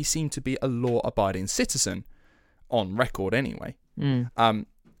that, he seemed to be a law-abiding citizen, on record anyway.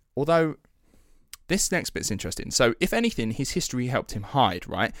 Although, this next bit's interesting. So, if anything, his history helped him hide,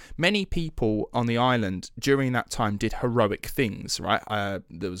 right? Many people on the island during that time did heroic things, right?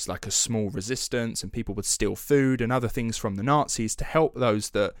 There was like a small resistance and people would steal food and other things from the Nazis to help those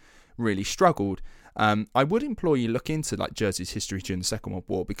that really struggled. I would implore you look into like Jersey's history during the Second World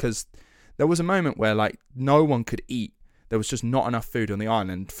War, because there was a moment where like no one could eat. There was just not enough food on the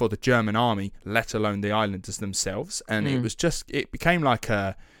island for the German army, let alone the islanders themselves. And it became like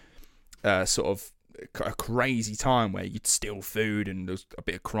a sort of a crazy time where you'd steal food and there's a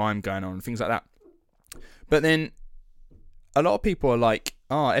bit of crime going on and things like that. But then a lot of people are like,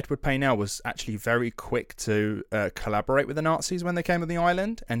 Edward Paynell was actually very quick to collaborate with the Nazis when they came to the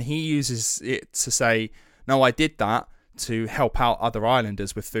island, and he uses it to say, no, I did that to help out other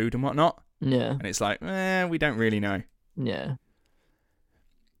islanders with food and whatnot. Yeah. And it's like, we don't really know. Yeah.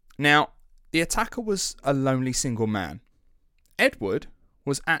 Now, the attacker was a lonely single man. Edward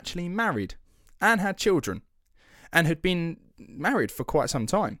was actually married and had children, and had been married for quite some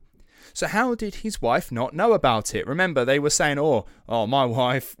time. So how did his wife not know about it? Remember, they were saying, my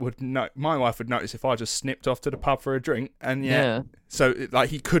wife would notice if I just snipped off to the pub for a drink, and so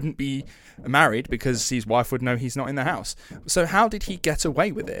like he couldn't be married because his wife would know he's not in the house. So how did he get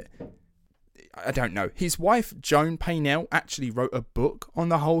away with it? I don't know. His wife, Joan Paynell, actually wrote a book on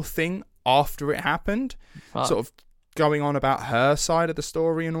the whole thing after it happened, sort of going on about her side of the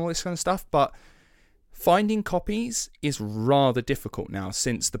story and all this kind of stuff, but finding copies is rather difficult now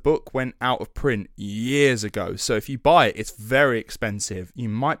since the book went out of print years ago. So if you buy it, it's very expensive. You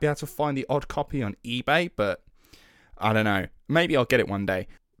might be able to find the odd copy on eBay, but I don't know. Maybe I'll get it one day.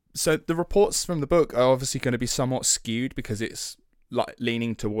 So the reports from the book are obviously going to be somewhat skewed because it's like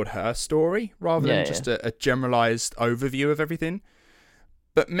leaning toward her story rather than just a generalized overview of everything.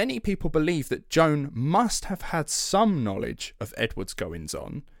 But many people believe that Joan must have had some knowledge of Edward's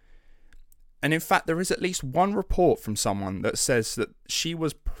goings-on. And in fact, there is at least one report from someone that says that she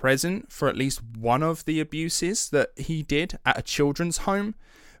was present for at least one of the abuses that he did at a children's home.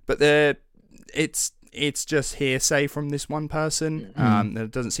 But it's just hearsay from this one person. There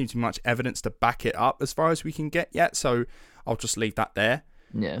doesn't seem to be much evidence to back it up as far as we can get yet. So I'll just leave that there.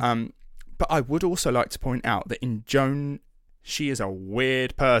 Yeah. But I would also like to point out that in Joan, she is a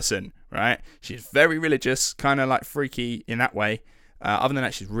weird person, right? She's very religious, kind of like freaky in that way. Other than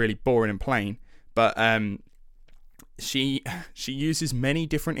that, she's really boring and plain. But she uses many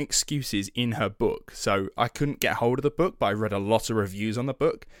different excuses in her book. So I couldn't get hold of the book, but I read a lot of reviews on the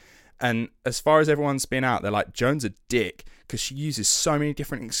book. And as far as everyone's been out, they're like, Joan's a dick because she uses so many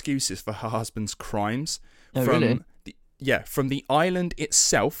different excuses for her husband's crimes. Really? From the island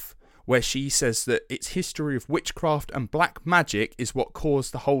itself, where she says that its history of witchcraft and black magic is what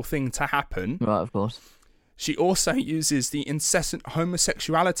caused the whole thing to happen. Right, of course. She also uses the incessant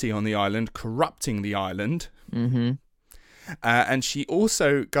homosexuality on the island, corrupting the island. Mm-hmm. And she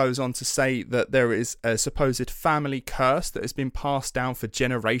also goes on to say that there is a supposed family curse that has been passed down for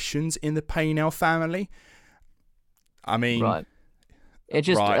generations in the Paynell family. I mean... Right. It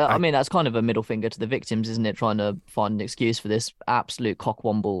just, I mean, that's kind of a middle finger to the victims, isn't it? Trying to find an excuse for this absolute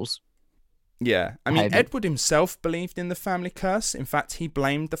cockwombles. Yeah. I mean, Edward himself believed in the family curse. In fact, he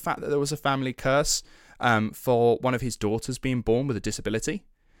blamed the fact that there was a family curse for one of his daughters being born with a disability.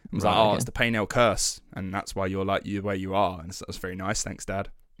 It was it's the Paynell curse, and that's why you're like you where you are. And that's very nice. Thanks, Dad.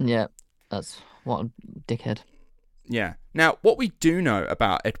 Yeah, that's what a dickhead. Yeah. Now, what we do know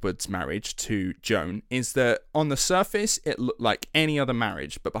about Edward's marriage to Joan is that on the surface, it looked like any other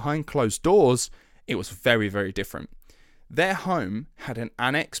marriage, but behind closed doors, it was very, very different. Their home had an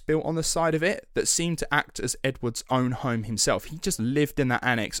annex built on the side of it that seemed to act as Edward's own home himself. He just lived in that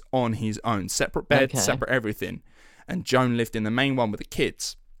annex on his own. Separate bed, separate everything. And Joan lived in the main one with the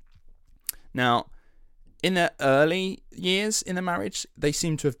kids. Now, in their early years in the marriage, they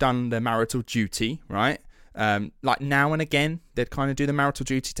seem to have done their marital duty, right? Like now and again, they'd kind of do the marital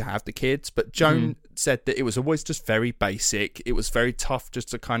duty to have the kids. But Joan said that it was always just very basic. It was very tough just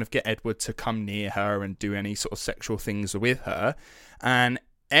to kind of get Edward to come near her and do any sort of sexual things with her. And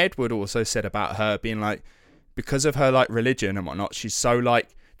Edward also said about her being like, because of her like religion and whatnot, she's so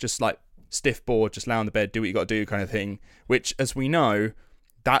like, just like stiff bored, just lay on the bed, do what you got to do kind of thing. Which, as we know,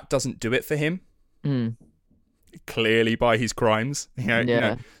 that doesn't do it for him. Clearly by his crimes. You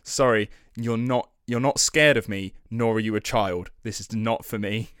know, sorry, you're not scared of me, nor are you a child. This is not for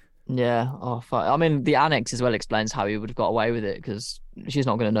me. Yeah. Oh, fuck. I mean, the annex as well explains how he would have got away with it, because she's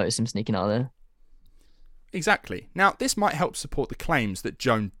not going to notice him sneaking out of there. Exactly. Now, this might help support the claims that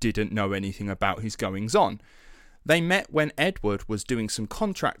Joan didn't know anything about his goings-on. They met when Edward was doing some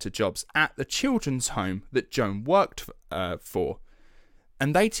contractor jobs at the children's home that Joan worked for.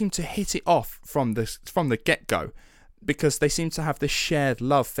 And they seemed to hit it off from the get-go, because they seem to have this shared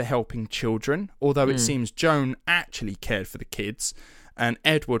love for helping children, although it seems Joan actually cared for the kids, and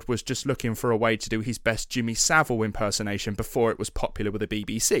Edward was just looking for a way to do his best Jimmy Savile impersonation before it was popular with the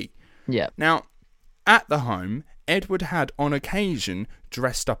BBC. Yeah. Now, at the home, Edward had on occasion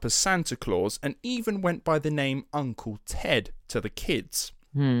dressed up as Santa Claus and even went by the name Uncle Ted to the kids.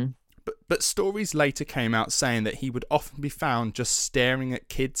 But stories later came out saying that he would often be found just staring at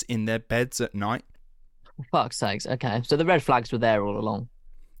kids in their beds at night. For fuck's sakes. Okay, so the red flags were there all along.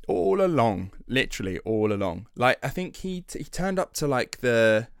 All along, literally all along. Like, I think he turned up to like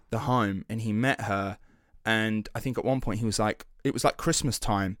the home and he met her, and I think at one point he was like, it was like Christmas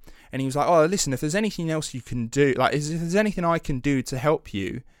time, and he was like, oh, listen, if there's anything else you can do, like, if there's anything I can do to help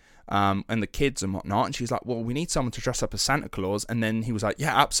you, and the kids and whatnot, and she's like, well, we need someone to dress up as Santa Claus, and then he was like,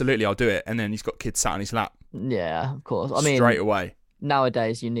 yeah, absolutely, I'll do it, and then he's got kids sat on his lap. Yeah, of course. I mean, straight away.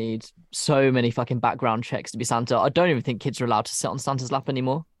 Nowadays, you need so many fucking background checks to be Santa. I don't even think kids are allowed to sit on Santa's lap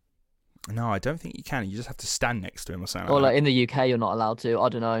anymore. No, I don't think you can. You just have to stand next to him or something. Or like in the UK, you're not allowed to. I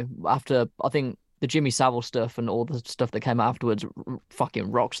don't know. After, I think the Jimmy Savile stuff and all the stuff that came afterwards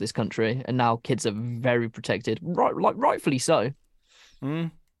fucking rocks this country, and now kids are very protected, rightfully so.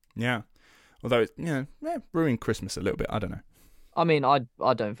 Yeah. Although it's ruined Christmas a little bit. I don't know. I mean, I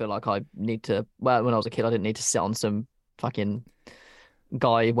don't feel like I need to. Well, when I was a kid, I didn't need to sit on some fucking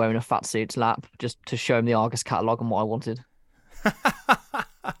guy wearing a fat suit's lap just to show him the Argos catalogue and what I wanted.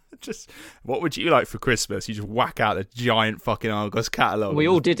 Just what would you like for Christmas? You just whack out the giant fucking Argos catalogue. We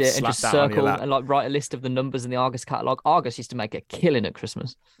all did it and just circle and like write a list of the numbers in the Argos catalogue. Argos used to make a killing at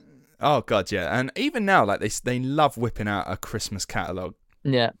Christmas. Oh god, yeah. And even now, like they love whipping out a Christmas catalogue.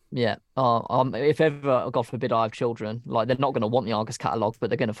 Yeah. If ever, God forbid, I have children, like they're not going to want the Argos catalogue,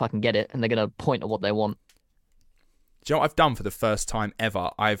 but they're going to fucking get it and they're going to point at what they want. Do you know what I've done for the first time ever?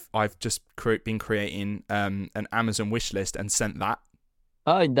 I've just been creating an Amazon wish list and sent that.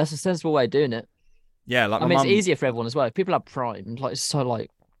 Oh, that's a sensible way of doing it. Yeah, like I mean, it's easier for everyone as well. If people have Prime, like it's so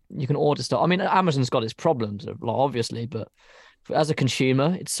like you can order stuff. I mean, Amazon's got its problems, like, obviously, but as a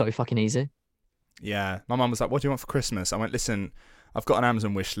consumer, it's so fucking easy. Yeah, my mum was like, "What do you want for Christmas?" I went, "Listen, I've got an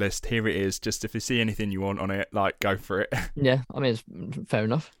Amazon wish list. Here it is. Just if you see anything you want on it, like go for it." Yeah, I mean, it's fair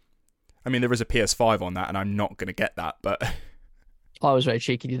enough. I mean, there is a PS5 on that, and I'm not going to get that, but... I was very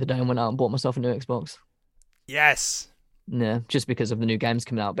cheeky the other day and went out and bought myself a new Xbox. Yes! Yeah, just because of the new games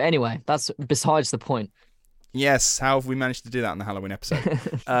coming out. But anyway, that's besides the point. Yes, how have we managed to do that in the Halloween episode?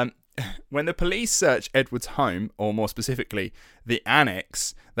 When the police searched Edward's home, or more specifically, the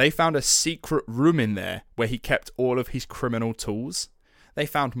annex, they found a secret room in there where he kept all of his criminal tools. They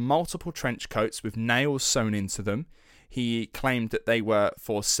found multiple trench coats with nails sewn into them. He claimed that they were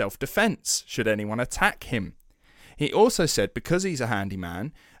for self-defense, should anyone attack him. He also said because he's a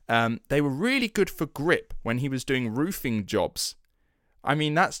handyman, they were really good for grip when he was doing roofing jobs. I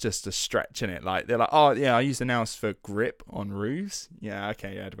mean, that's just a stretch, innit? Like, they're like, oh, yeah, I use the nails for grip on roofs. Yeah,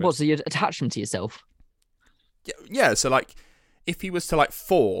 okay, yeah. What, so you'd attach them to yourself? Yeah, so, like, if he was to, like,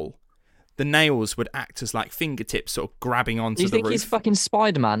 fall, the nails would act as, like, fingertips sort of grabbing onto the roof. Do you think he's fucking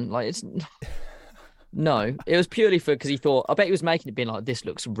Spider-Man? Like, it's... No, it was purely because he thought, I bet he was making it being like, this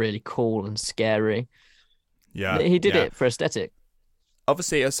looks really cool and scary. Yeah. He did it for aesthetic.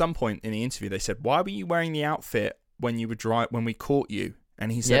 Obviously, at some point in the interview, they said, why were you wearing the outfit when we caught you?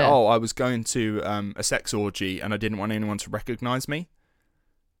 And he said, oh, I was going to a sex orgy and I didn't want anyone to recognize me.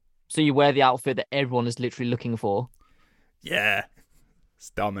 So you wear the outfit that everyone is literally looking for? Yeah.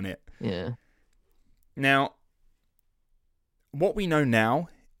 It's dumb, innit? Yeah. Now, what we know now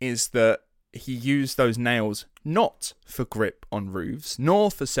is that he used those nails not for grip on roofs,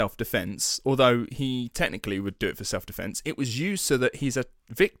 nor for self-defense, although he technically would do it for self-defense. It was used so that his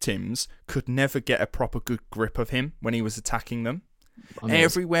victims could never get a proper good grip of him when he was attacking them.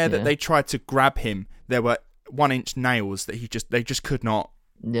 Everywhere that they tried to grab him, there were 1-inch nails that they just could not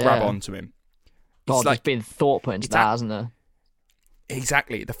grab onto him. God, there's been thought put into that, hasn't there?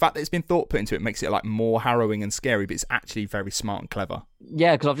 Exactly. The fact that it's been thought put into it makes it like more harrowing and scary, but it's actually very smart and clever.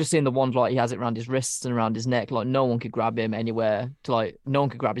 Yeah, because I've just seen the ones like he has it around his wrists and around his neck. Like no one could grab him anywhere. No one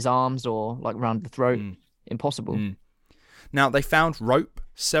could grab his arms or like around the throat. Impossible. Now they found rope,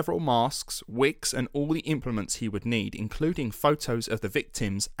 several masks, wigs, and all the implements he would need, including photos of the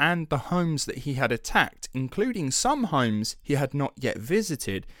victims and the homes that he had attacked, including some homes he had not yet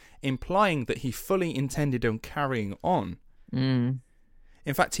visited, implying that he fully intended on carrying on.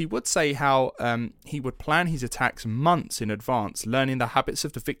 In fact, he would say how he would plan his attacks months in advance, learning the habits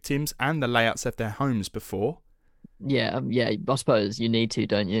of the victims and the layouts of their homes before. Yeah, I suppose you need to,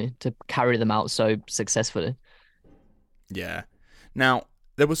 don't you, to carry them out so successfully. Yeah. Now,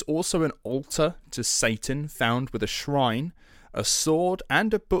 there was also an altar to Satan found with a shrine, a sword,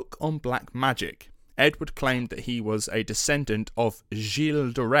 and a book on black magic. Edward claimed that he was a descendant of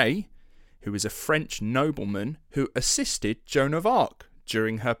Gilles de Rais, who is a French nobleman who assisted Joan of Arc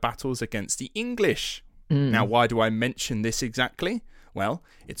during her battles against the English. Now, why do I mention this exactly? Well,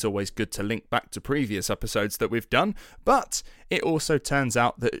 it's always good to link back to previous episodes that we've done, but it also turns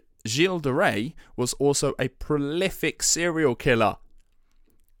out that Gilles de Rais was also a prolific serial killer.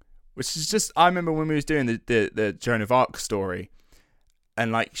 Which is just, I remember when we was doing the Joan of Arc story,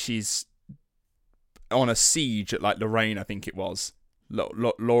 and like she's on a siege at like Lorraine, I think it was,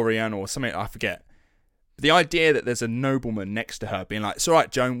 Lorient or something, I forget. The idea that there's a nobleman next to her being like, it's all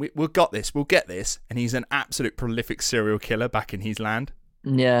right, Joan, we've got this, we'll get this. And he's an absolute prolific serial killer back in his land.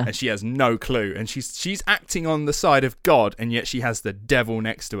 Yeah. And she has no clue. And she's acting on the side of God, and yet she has the devil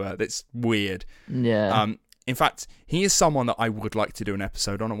next to her. That's weird. Yeah. In fact, he is someone that I would like to do an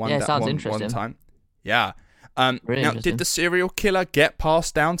episode on one time. Yeah. Really now, did the serial killer get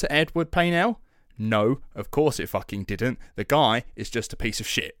passed down to Edward Paynell? No, of course it fucking didn't. The guy is just a piece of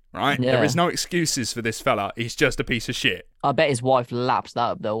shit, right? Yeah. There is no excuses for this fella. He's just a piece of shit. I bet his wife laps that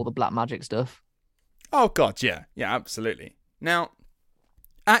up, though, all the black magic stuff. Oh, God, yeah. Yeah, absolutely. Now,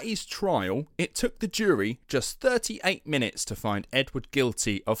 at his trial, it took the jury just 38 minutes to find Edward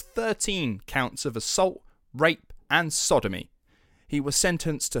guilty of 13 counts of assault, rape, and sodomy. He was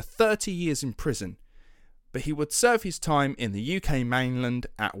sentenced to 30 years in prison, but he would serve his time in the UK mainland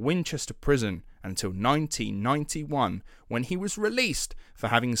at Winchester Prison until 1991, when he was released for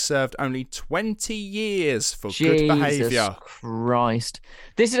having served only 20 years for good behaviour. Jesus Christ.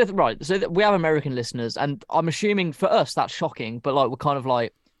 This is right. So we have American listeners, and I'm assuming for us that's shocking, but like we're kind of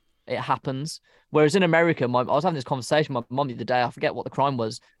like it happens. Whereas in America, I was having this conversation with my mum the other day. I forget what the crime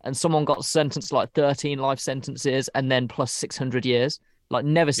was, and someone got sentenced to like 13 life sentences and then plus 600 years. Like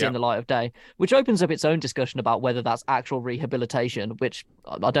never seen the light of day, which opens up its own discussion about whether that's actual rehabilitation, which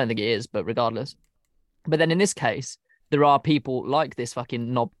I don't think it is, but regardless. But then in this case, there are people like this fucking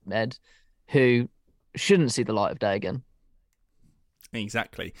knobhead who shouldn't see the light of day again.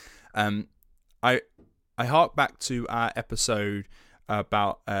 Exactly. I hark back to our episode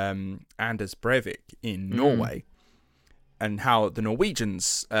about Anders Breivik in Norway. And how the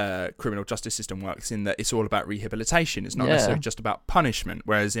Norwegians' criminal justice system works, in that it's all about rehabilitation. It's not necessarily just about punishment,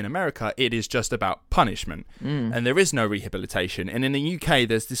 whereas in America, it is just about punishment. And there is no rehabilitation. And in the UK,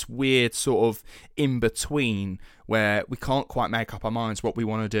 there's this weird sort of in-between where we can't quite make up our minds what we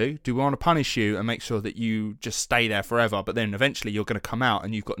want to do. Do we want to punish you and make sure that you just stay there forever, but then eventually you're going to come out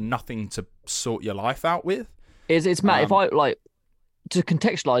and you've got nothing to sort your life out with? It's Matt, if I, like... To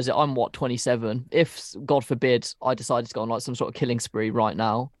contextualize it, I'm 27. If, God forbid, I decided to go on like some sort of killing spree right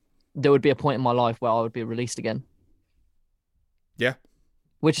now, there would be a point in my life where I would be released again. Yeah.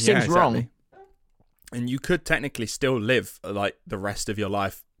 Which seems wrong. And you could technically still live like the rest of your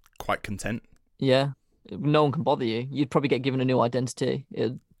life quite content. Yeah. No one can bother you. You'd probably get given a new identity.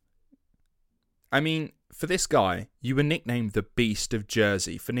 I mean, for this guy, you were nicknamed the Beast of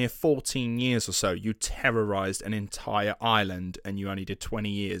Jersey. For near 14 years or so, you terrorised an entire island, and you only did 20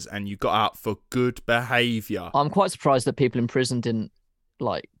 years, and you got out for good behaviour. I'm quite surprised that people in prison didn't,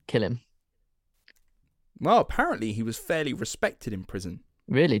 like, kill him. Well, apparently he was fairly respected in prison.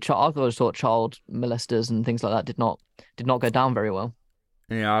 Really? I've always thought child molesters and things like that did not go down very well.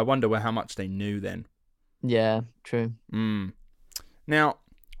 Yeah, I wonder how much they knew then. Yeah, true. Now...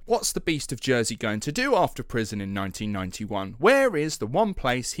 what's the Beast of Jersey going to do after prison in 1991? Where is the one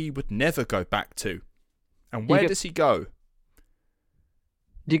place he would never go back to? And where does he go?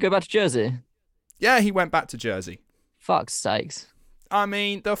 Do you go back to Jersey? Yeah, he went back to Jersey. Fuck's sakes. I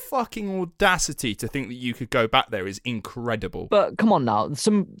mean, the fucking audacity to think that you could go back there is incredible. But come on now,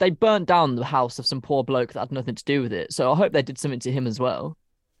 they burnt down the house of some poor bloke that had nothing to do with it. So I hope they did something to him as well.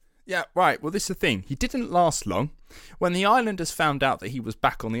 Yeah, right. Well, this is the thing. He didn't last long. When the islanders found out that he was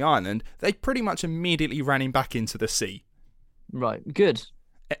back on the island, they pretty much immediately ran him back into the sea. Right, good.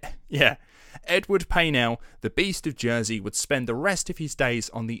 Yeah. Edward Paynell, the Beast of Jersey, would spend the rest of his days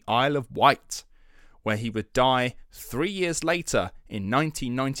on the Isle of Wight, where he would die 3 years later in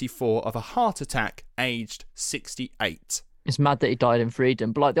 1994 of a heart attack, aged 68. It's mad that he died in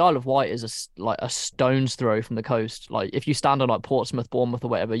freedom, but like the Isle of Wight is a stone's throw from the coast. Like if you stand on like Portsmouth, Bournemouth, or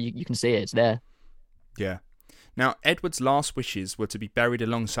whatever, you can see it. It's there. Yeah. Now, Edward's last wishes were to be buried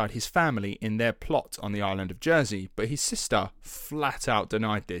alongside his family in their plot on the island of Jersey, but his sister flat out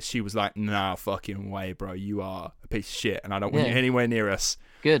denied this. She was like, "Nah, fucking way, bro. You are a piece of shit, and I don't want you anywhere near us."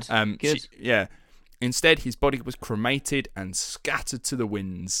 Good. Good. Instead, his body was cremated and scattered to the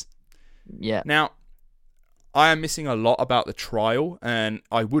winds. Yeah. Now, I am missing a lot about the trial, and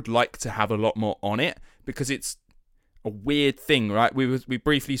I would like to have a lot more on it, because it's a weird thing, right? We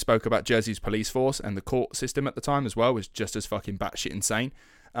briefly spoke about Jersey's police force, and the court system at the time as well was just as fucking batshit insane.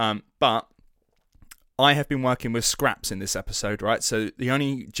 But I have been working with scraps in this episode, right? So the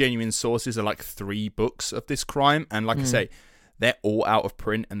only genuine sources are like 3 books of this crime, and like I say, they're all out of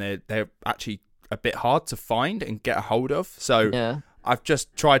print, and they're actually a bit hard to find and get a hold of. So yeah. I've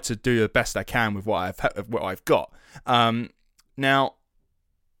just tried to do the best I can with what I've got. Now,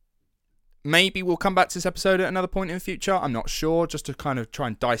 maybe we'll come back to this episode at another point in the future. I'm not sure, just to kind of try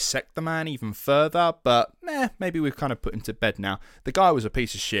and dissect the man even further. But maybe we've kind of put him to bed now. The guy was a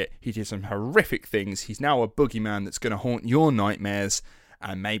piece of shit. He did some horrific things. He's now a boogeyman that's going to haunt your nightmares.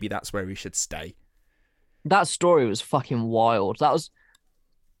 And maybe that's where he should stay. That story was fucking wild.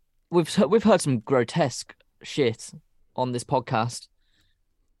 We've heard some grotesque shit on this podcast.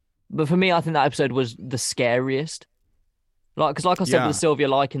 But for me, I think that episode was the scariest. Because like I said with the Sylvia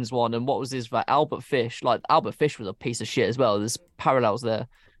Likens one, and what was his, like, Albert Fish? Like, Albert Fish was a piece of shit as well. There's parallels there.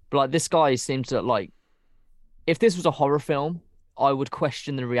 But, like, this guy seemed to, like, if this was a horror film, I would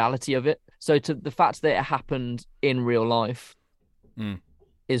question the reality of it. So to the fact that it happened in real life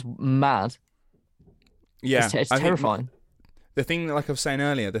is mad. Yeah. It's terrifying. The thing, like I was saying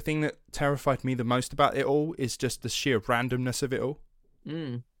earlier, the thing that terrified me the most about it all is just the sheer randomness of it all.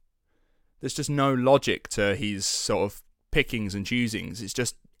 There's just no logic to his sort of pickings and choosings. It's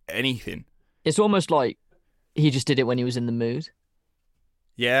just anything. It's almost like he just did it when he was in the mood.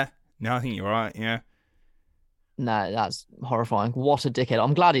 Yeah. No, I think you're right. Yeah. No, that's horrifying. What a dickhead.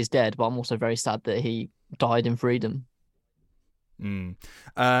 I'm glad he's dead, but I'm also very sad that he died in freedom. In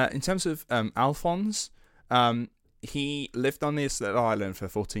terms of Alphonse, he lived on this little island for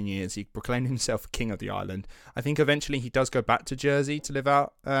 14 years. He proclaimed himself king of the island. I think eventually he does go back to Jersey to live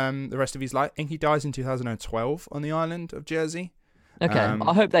out the rest of his life. I think he dies in 2012 on the island of Jersey. Okay,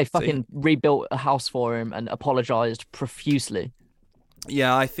 I hope they fucking rebuilt a house for him and apologised profusely.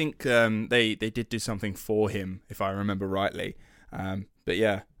 Yeah, I think they did do something for him, if I remember rightly. But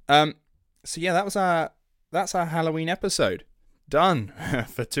yeah. So yeah, that's our Halloween episode. Done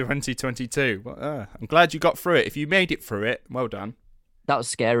for 2022. I'm glad you got through it. If you made it through it, well done. That was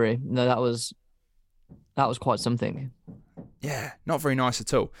scary. No, that was quite something. Yeah, not very nice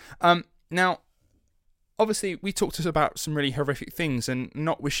at all. Now, obviously, we talked about some really horrific things, and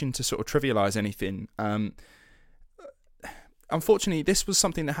not wishing to sort of trivialise anything. Unfortunately, this was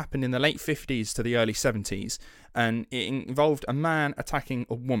something that happened in the late 50s to the early 70s, and it involved a man attacking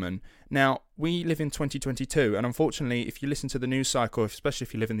a woman. Now, we live in 2022, and unfortunately, if you listen to the news cycle, especially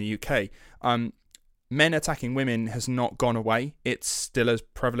if you live in the UK, men attacking women has not gone away. It's still as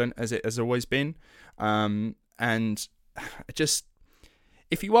prevalent as it has always been. And just,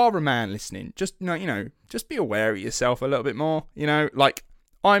 if you are a man listening, just just be aware of yourself a little bit more. Like,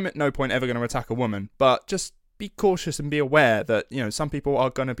 I'm at no point ever going to attack a woman, but just be cautious and be aware that some people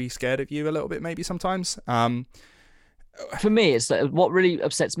are going to be scared of you a little bit, maybe sometimes. For me, it's what really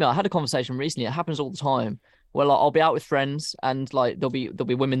upsets me. I had a conversation recently. It happens all the time. Where like, I'll be out with friends, and like there'll be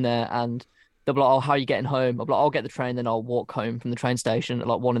women there, and they'll be like, "Oh, how are you getting home?" I'll be like, "I'll get the train, then I'll walk home from the train station at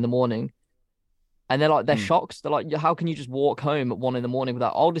like 1 a.m." And they're shocked. They're like, "How can you just walk home at 1 a.m.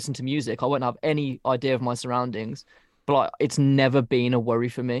 without?" I'll listen to music. I won't have any idea of my surroundings. But like, it's never been a worry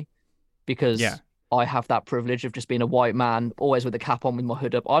for me, because I have that privilege of just being a white man, always with a cap on, with my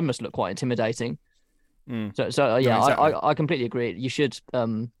hood up. I must look quite intimidating. So yeah, no, exactly. I completely agree. You should.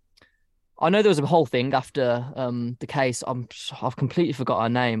 I know there was a whole thing after the case. I've completely forgot her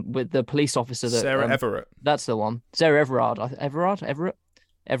name, with the police officer that Sarah Everett. That's the one. Sarah Everard. Everett.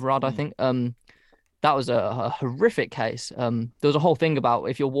 Everard, I think. That was a horrific case. There was a whole thing about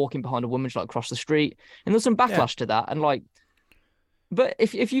if you're walking behind a woman, she's like across the street, and there's some backlash to that. And like, but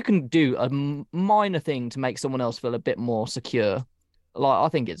if you can do a minor thing to make someone else feel a bit more secure, like I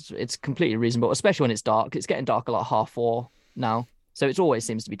think it's completely reasonable, especially when it's dark. It's getting dark at like 4:30 now, so it always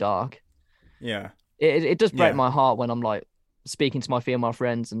seems to be dark. Yeah. It does break my heart when I'm like speaking to my female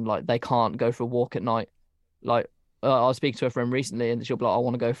friends and like they can't go for a walk at night. Like I was speaking to a friend recently and she'll be like, I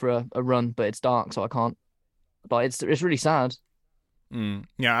want to go for a run, but it's dark, so I can't. Like it's really sad.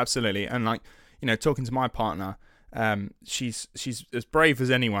 Yeah, absolutely. And like, you know, talking to my partner, she's as brave as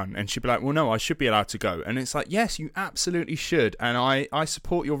anyone, and she'd be like, well, no, I should be allowed to go. And it's like, yes, you absolutely should, and I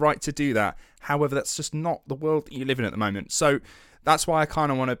support your right to do that. However, that's just not the world that you live in at the moment. So that's why I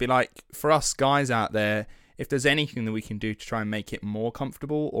kind of want to be like, for us guys out there, if there's anything that we can do to try and make it more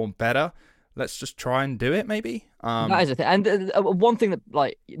comfortable or better, let's just try and do it, maybe. That is the thing. And one thing that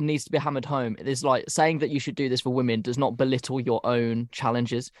like needs to be hammered home is like saying that you should do this for women does not belittle your own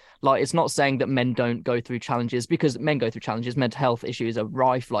challenges. Like it's not saying that men don't go through challenges, because men go through challenges. Mental health issues are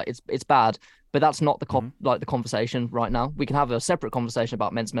rife. Like it's bad, but that's not the like the conversation right now. We can have a separate conversation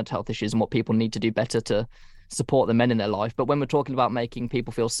about men's mental health issues and what people need to do better to support the men in their life. But when we're talking about making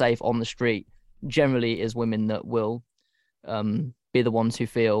people feel safe on the street, generally is women that will be the ones who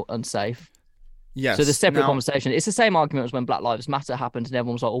feel unsafe. Yes. So the separate conversation. It's the same argument as when Black Lives Matter happened and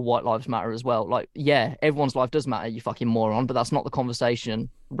everyone was like, oh, white lives matter as well. Like, yeah, everyone's life does matter, you fucking moron, but that's not the conversation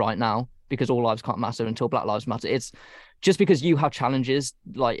right now, because all lives can't matter until Black Lives Matter. It's just because you have challenges,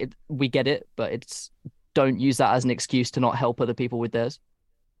 like we get it, but it's don't use that as an excuse to not help other people with theirs.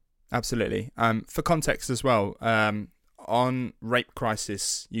 Absolutely. For context as well, on Rape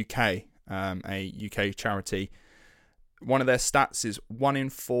Crisis UK, a UK charity, one of their stats is 1 in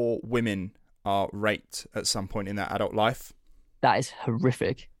 4 women are raped at some point in their adult life. That is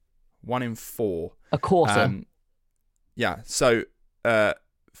horrific. 1 in 4. A quarter. Yeah. So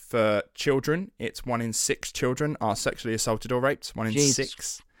for children, it's 1 in 6 children are sexually assaulted or raped. 1 in Jesus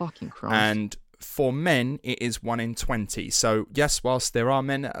 6. Fucking Christ. And for men, it is 1 in 20. So yes, whilst there are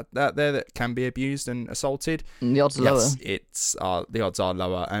men out there that can be abused and assaulted, the odds are lower. It's the odds are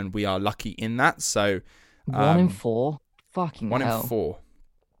lower, and we are lucky in that. So 1 in 4. Fucking 1 hell. in 4.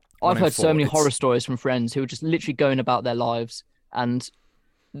 I've heard so many horror stories from friends who are just literally going about their lives, and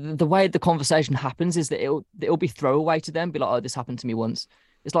the way the conversation happens is that it'll be throwaway to them. Be like, oh, this happened to me once.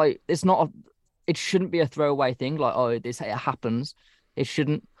 It's like it shouldn't be a throwaway thing. Like, oh, it happens. It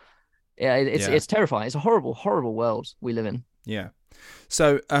shouldn't. Yeah, it's terrifying. It's a horrible, horrible world we live in. Yeah.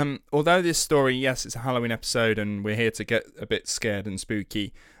 So, although this story, yes, it's a Halloween episode, and we're here to get a bit scared and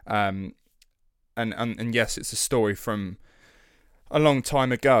spooky, and yes, it's a story from a long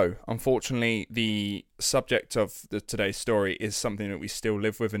time ago. Unfortunately, the subject of today's story is something that we still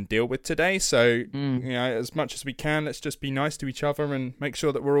live with and deal with today. So, you know, as much as we can, let's just be nice to each other and make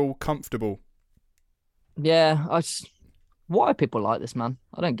sure that we're all comfortable. Yeah, why are people like this, man?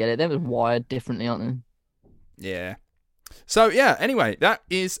 I don't get it. They're wired differently, aren't they? Yeah. So, yeah, anyway, that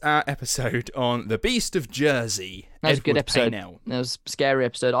is our episode on The Beast of Jersey. That was a good episode. It was a scary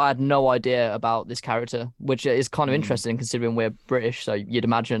episode. I had no idea about this character, which is kind of interesting considering we're British, so you'd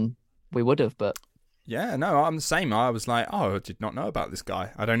imagine we would have, but... Yeah, no, I'm the same. I was like, oh, I did not know about this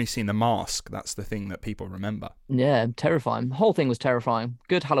guy. I'd only seen The Mask. That's the thing that people remember. Yeah, terrifying. The whole thing was terrifying.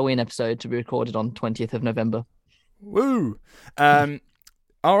 Good Halloween episode to be recorded on 20th of November. Woo!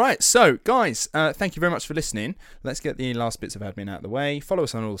 All right, so guys, thank you very much for listening. Let's get the last bits of admin out of the way. Follow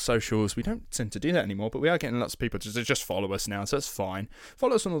us on all the socials. We don't tend to do that anymore, but we are getting lots of people to just follow us now, so that's fine.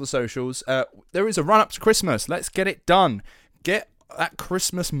 Follow us on all the socials. There is a run-up to Christmas. Let's get it done. Get that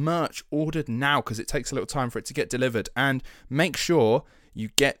Christmas merch ordered now, because it takes a little time for it to get delivered. And make sure you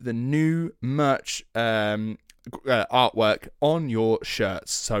get the new merch artwork on your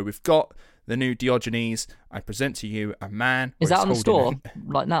shirts. So we've got the new Diogenes. I present to you a man. Is that on the store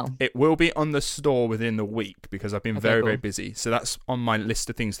right now? It will be on the store within the week, because I've been very busy. So that's on my list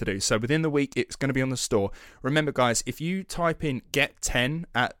of things to do. So within the week, it's going to be on the store. Remember, guys, if you type in get 10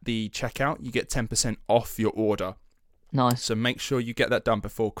 at the checkout, you get 10% off your order. Nice. So make sure you get that done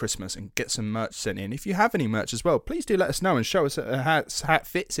before Christmas and get some merch sent in. If you have any merch as well, please do let us know and show us how it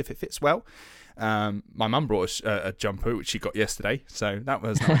fits, if it fits well. My mum brought a jumper which she got yesterday, so that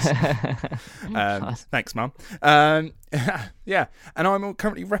was nice. Thanks, Mum. Yeah, and I'm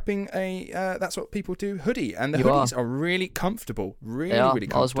currently repping a That's What People Do hoodie, and the hoodies are really comfortable. Really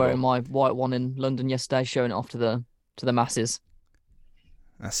comfortable. I was wearing my white one in London yesterday, showing it off to the masses.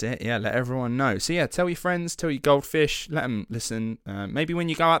 That's it, yeah, let everyone know. So yeah, tell your friends, tell your goldfish, let them listen. Maybe when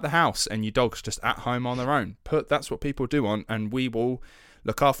you go out the house and your dog's just at home on their own, put That's What People Do on, and we will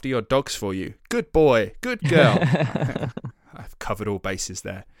look after your dogs for you. Good boy, good girl. I've covered all bases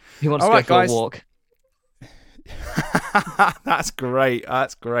there. He wants to go for a walk. That's great.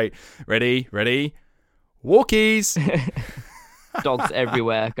 That's great. Ready? Walkies. Dogs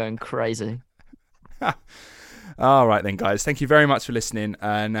everywhere going crazy. All right then, guys. Thank you very much for listening.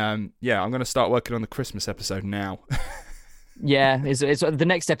 And I'm going to start working on the Christmas episode now. Yeah, it's the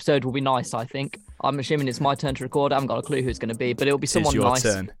next episode will be nice, I think. I'm assuming it's my turn to record. I haven't got a clue who it's going to be, but it'll be someone nice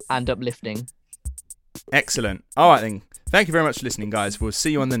and uplifting. Excellent. All right then. Thank you very much for listening, guys. We'll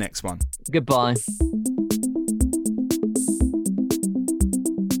see you on the next one. Goodbye.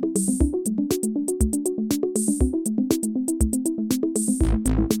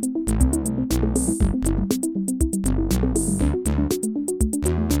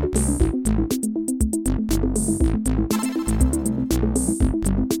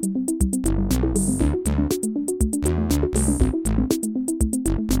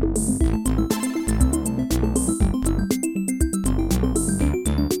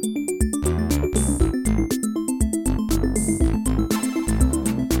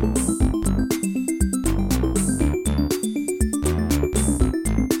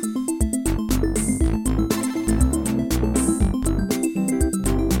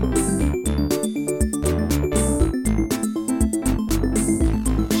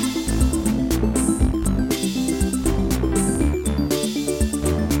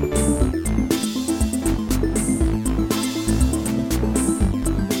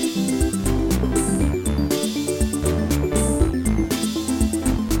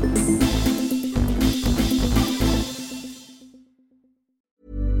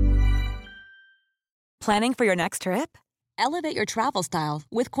 Planning for your next trip? Elevate your travel style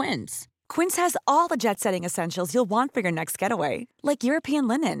with Quince. Quince has all the jet-setting essentials you'll want for your next getaway, like European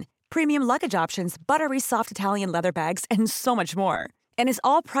linen, premium luggage options, buttery soft Italian leather bags, and so much more. And is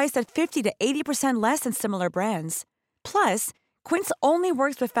all priced at 50 to 80% less than similar brands. Plus, Quince only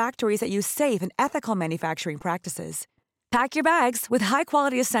works with factories that use safe and ethical manufacturing practices. Pack your bags with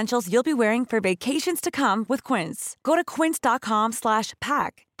high-quality essentials you'll be wearing for vacations to come with Quince. Go to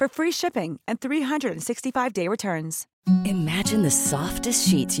quince.com/pack for free shipping and 365-day returns. Imagine the softest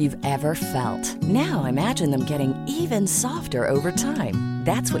sheets you've ever felt. Now imagine them getting even softer over time.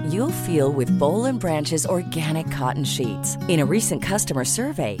 That's what you'll feel with Boll & Branch's organic cotton sheets. In a recent customer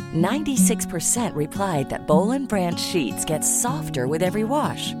survey, 96% replied that Boll & Branch sheets get softer with every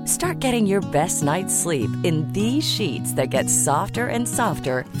wash. Start getting your best night's sleep in these sheets that get softer and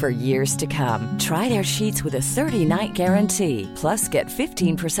softer for years to come. Try their sheets with a 30-night guarantee. Plus, get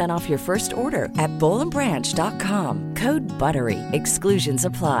 15% off your first order at bollandbranch.com. Code BUTTERY. Exclusions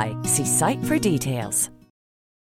apply. See site for details.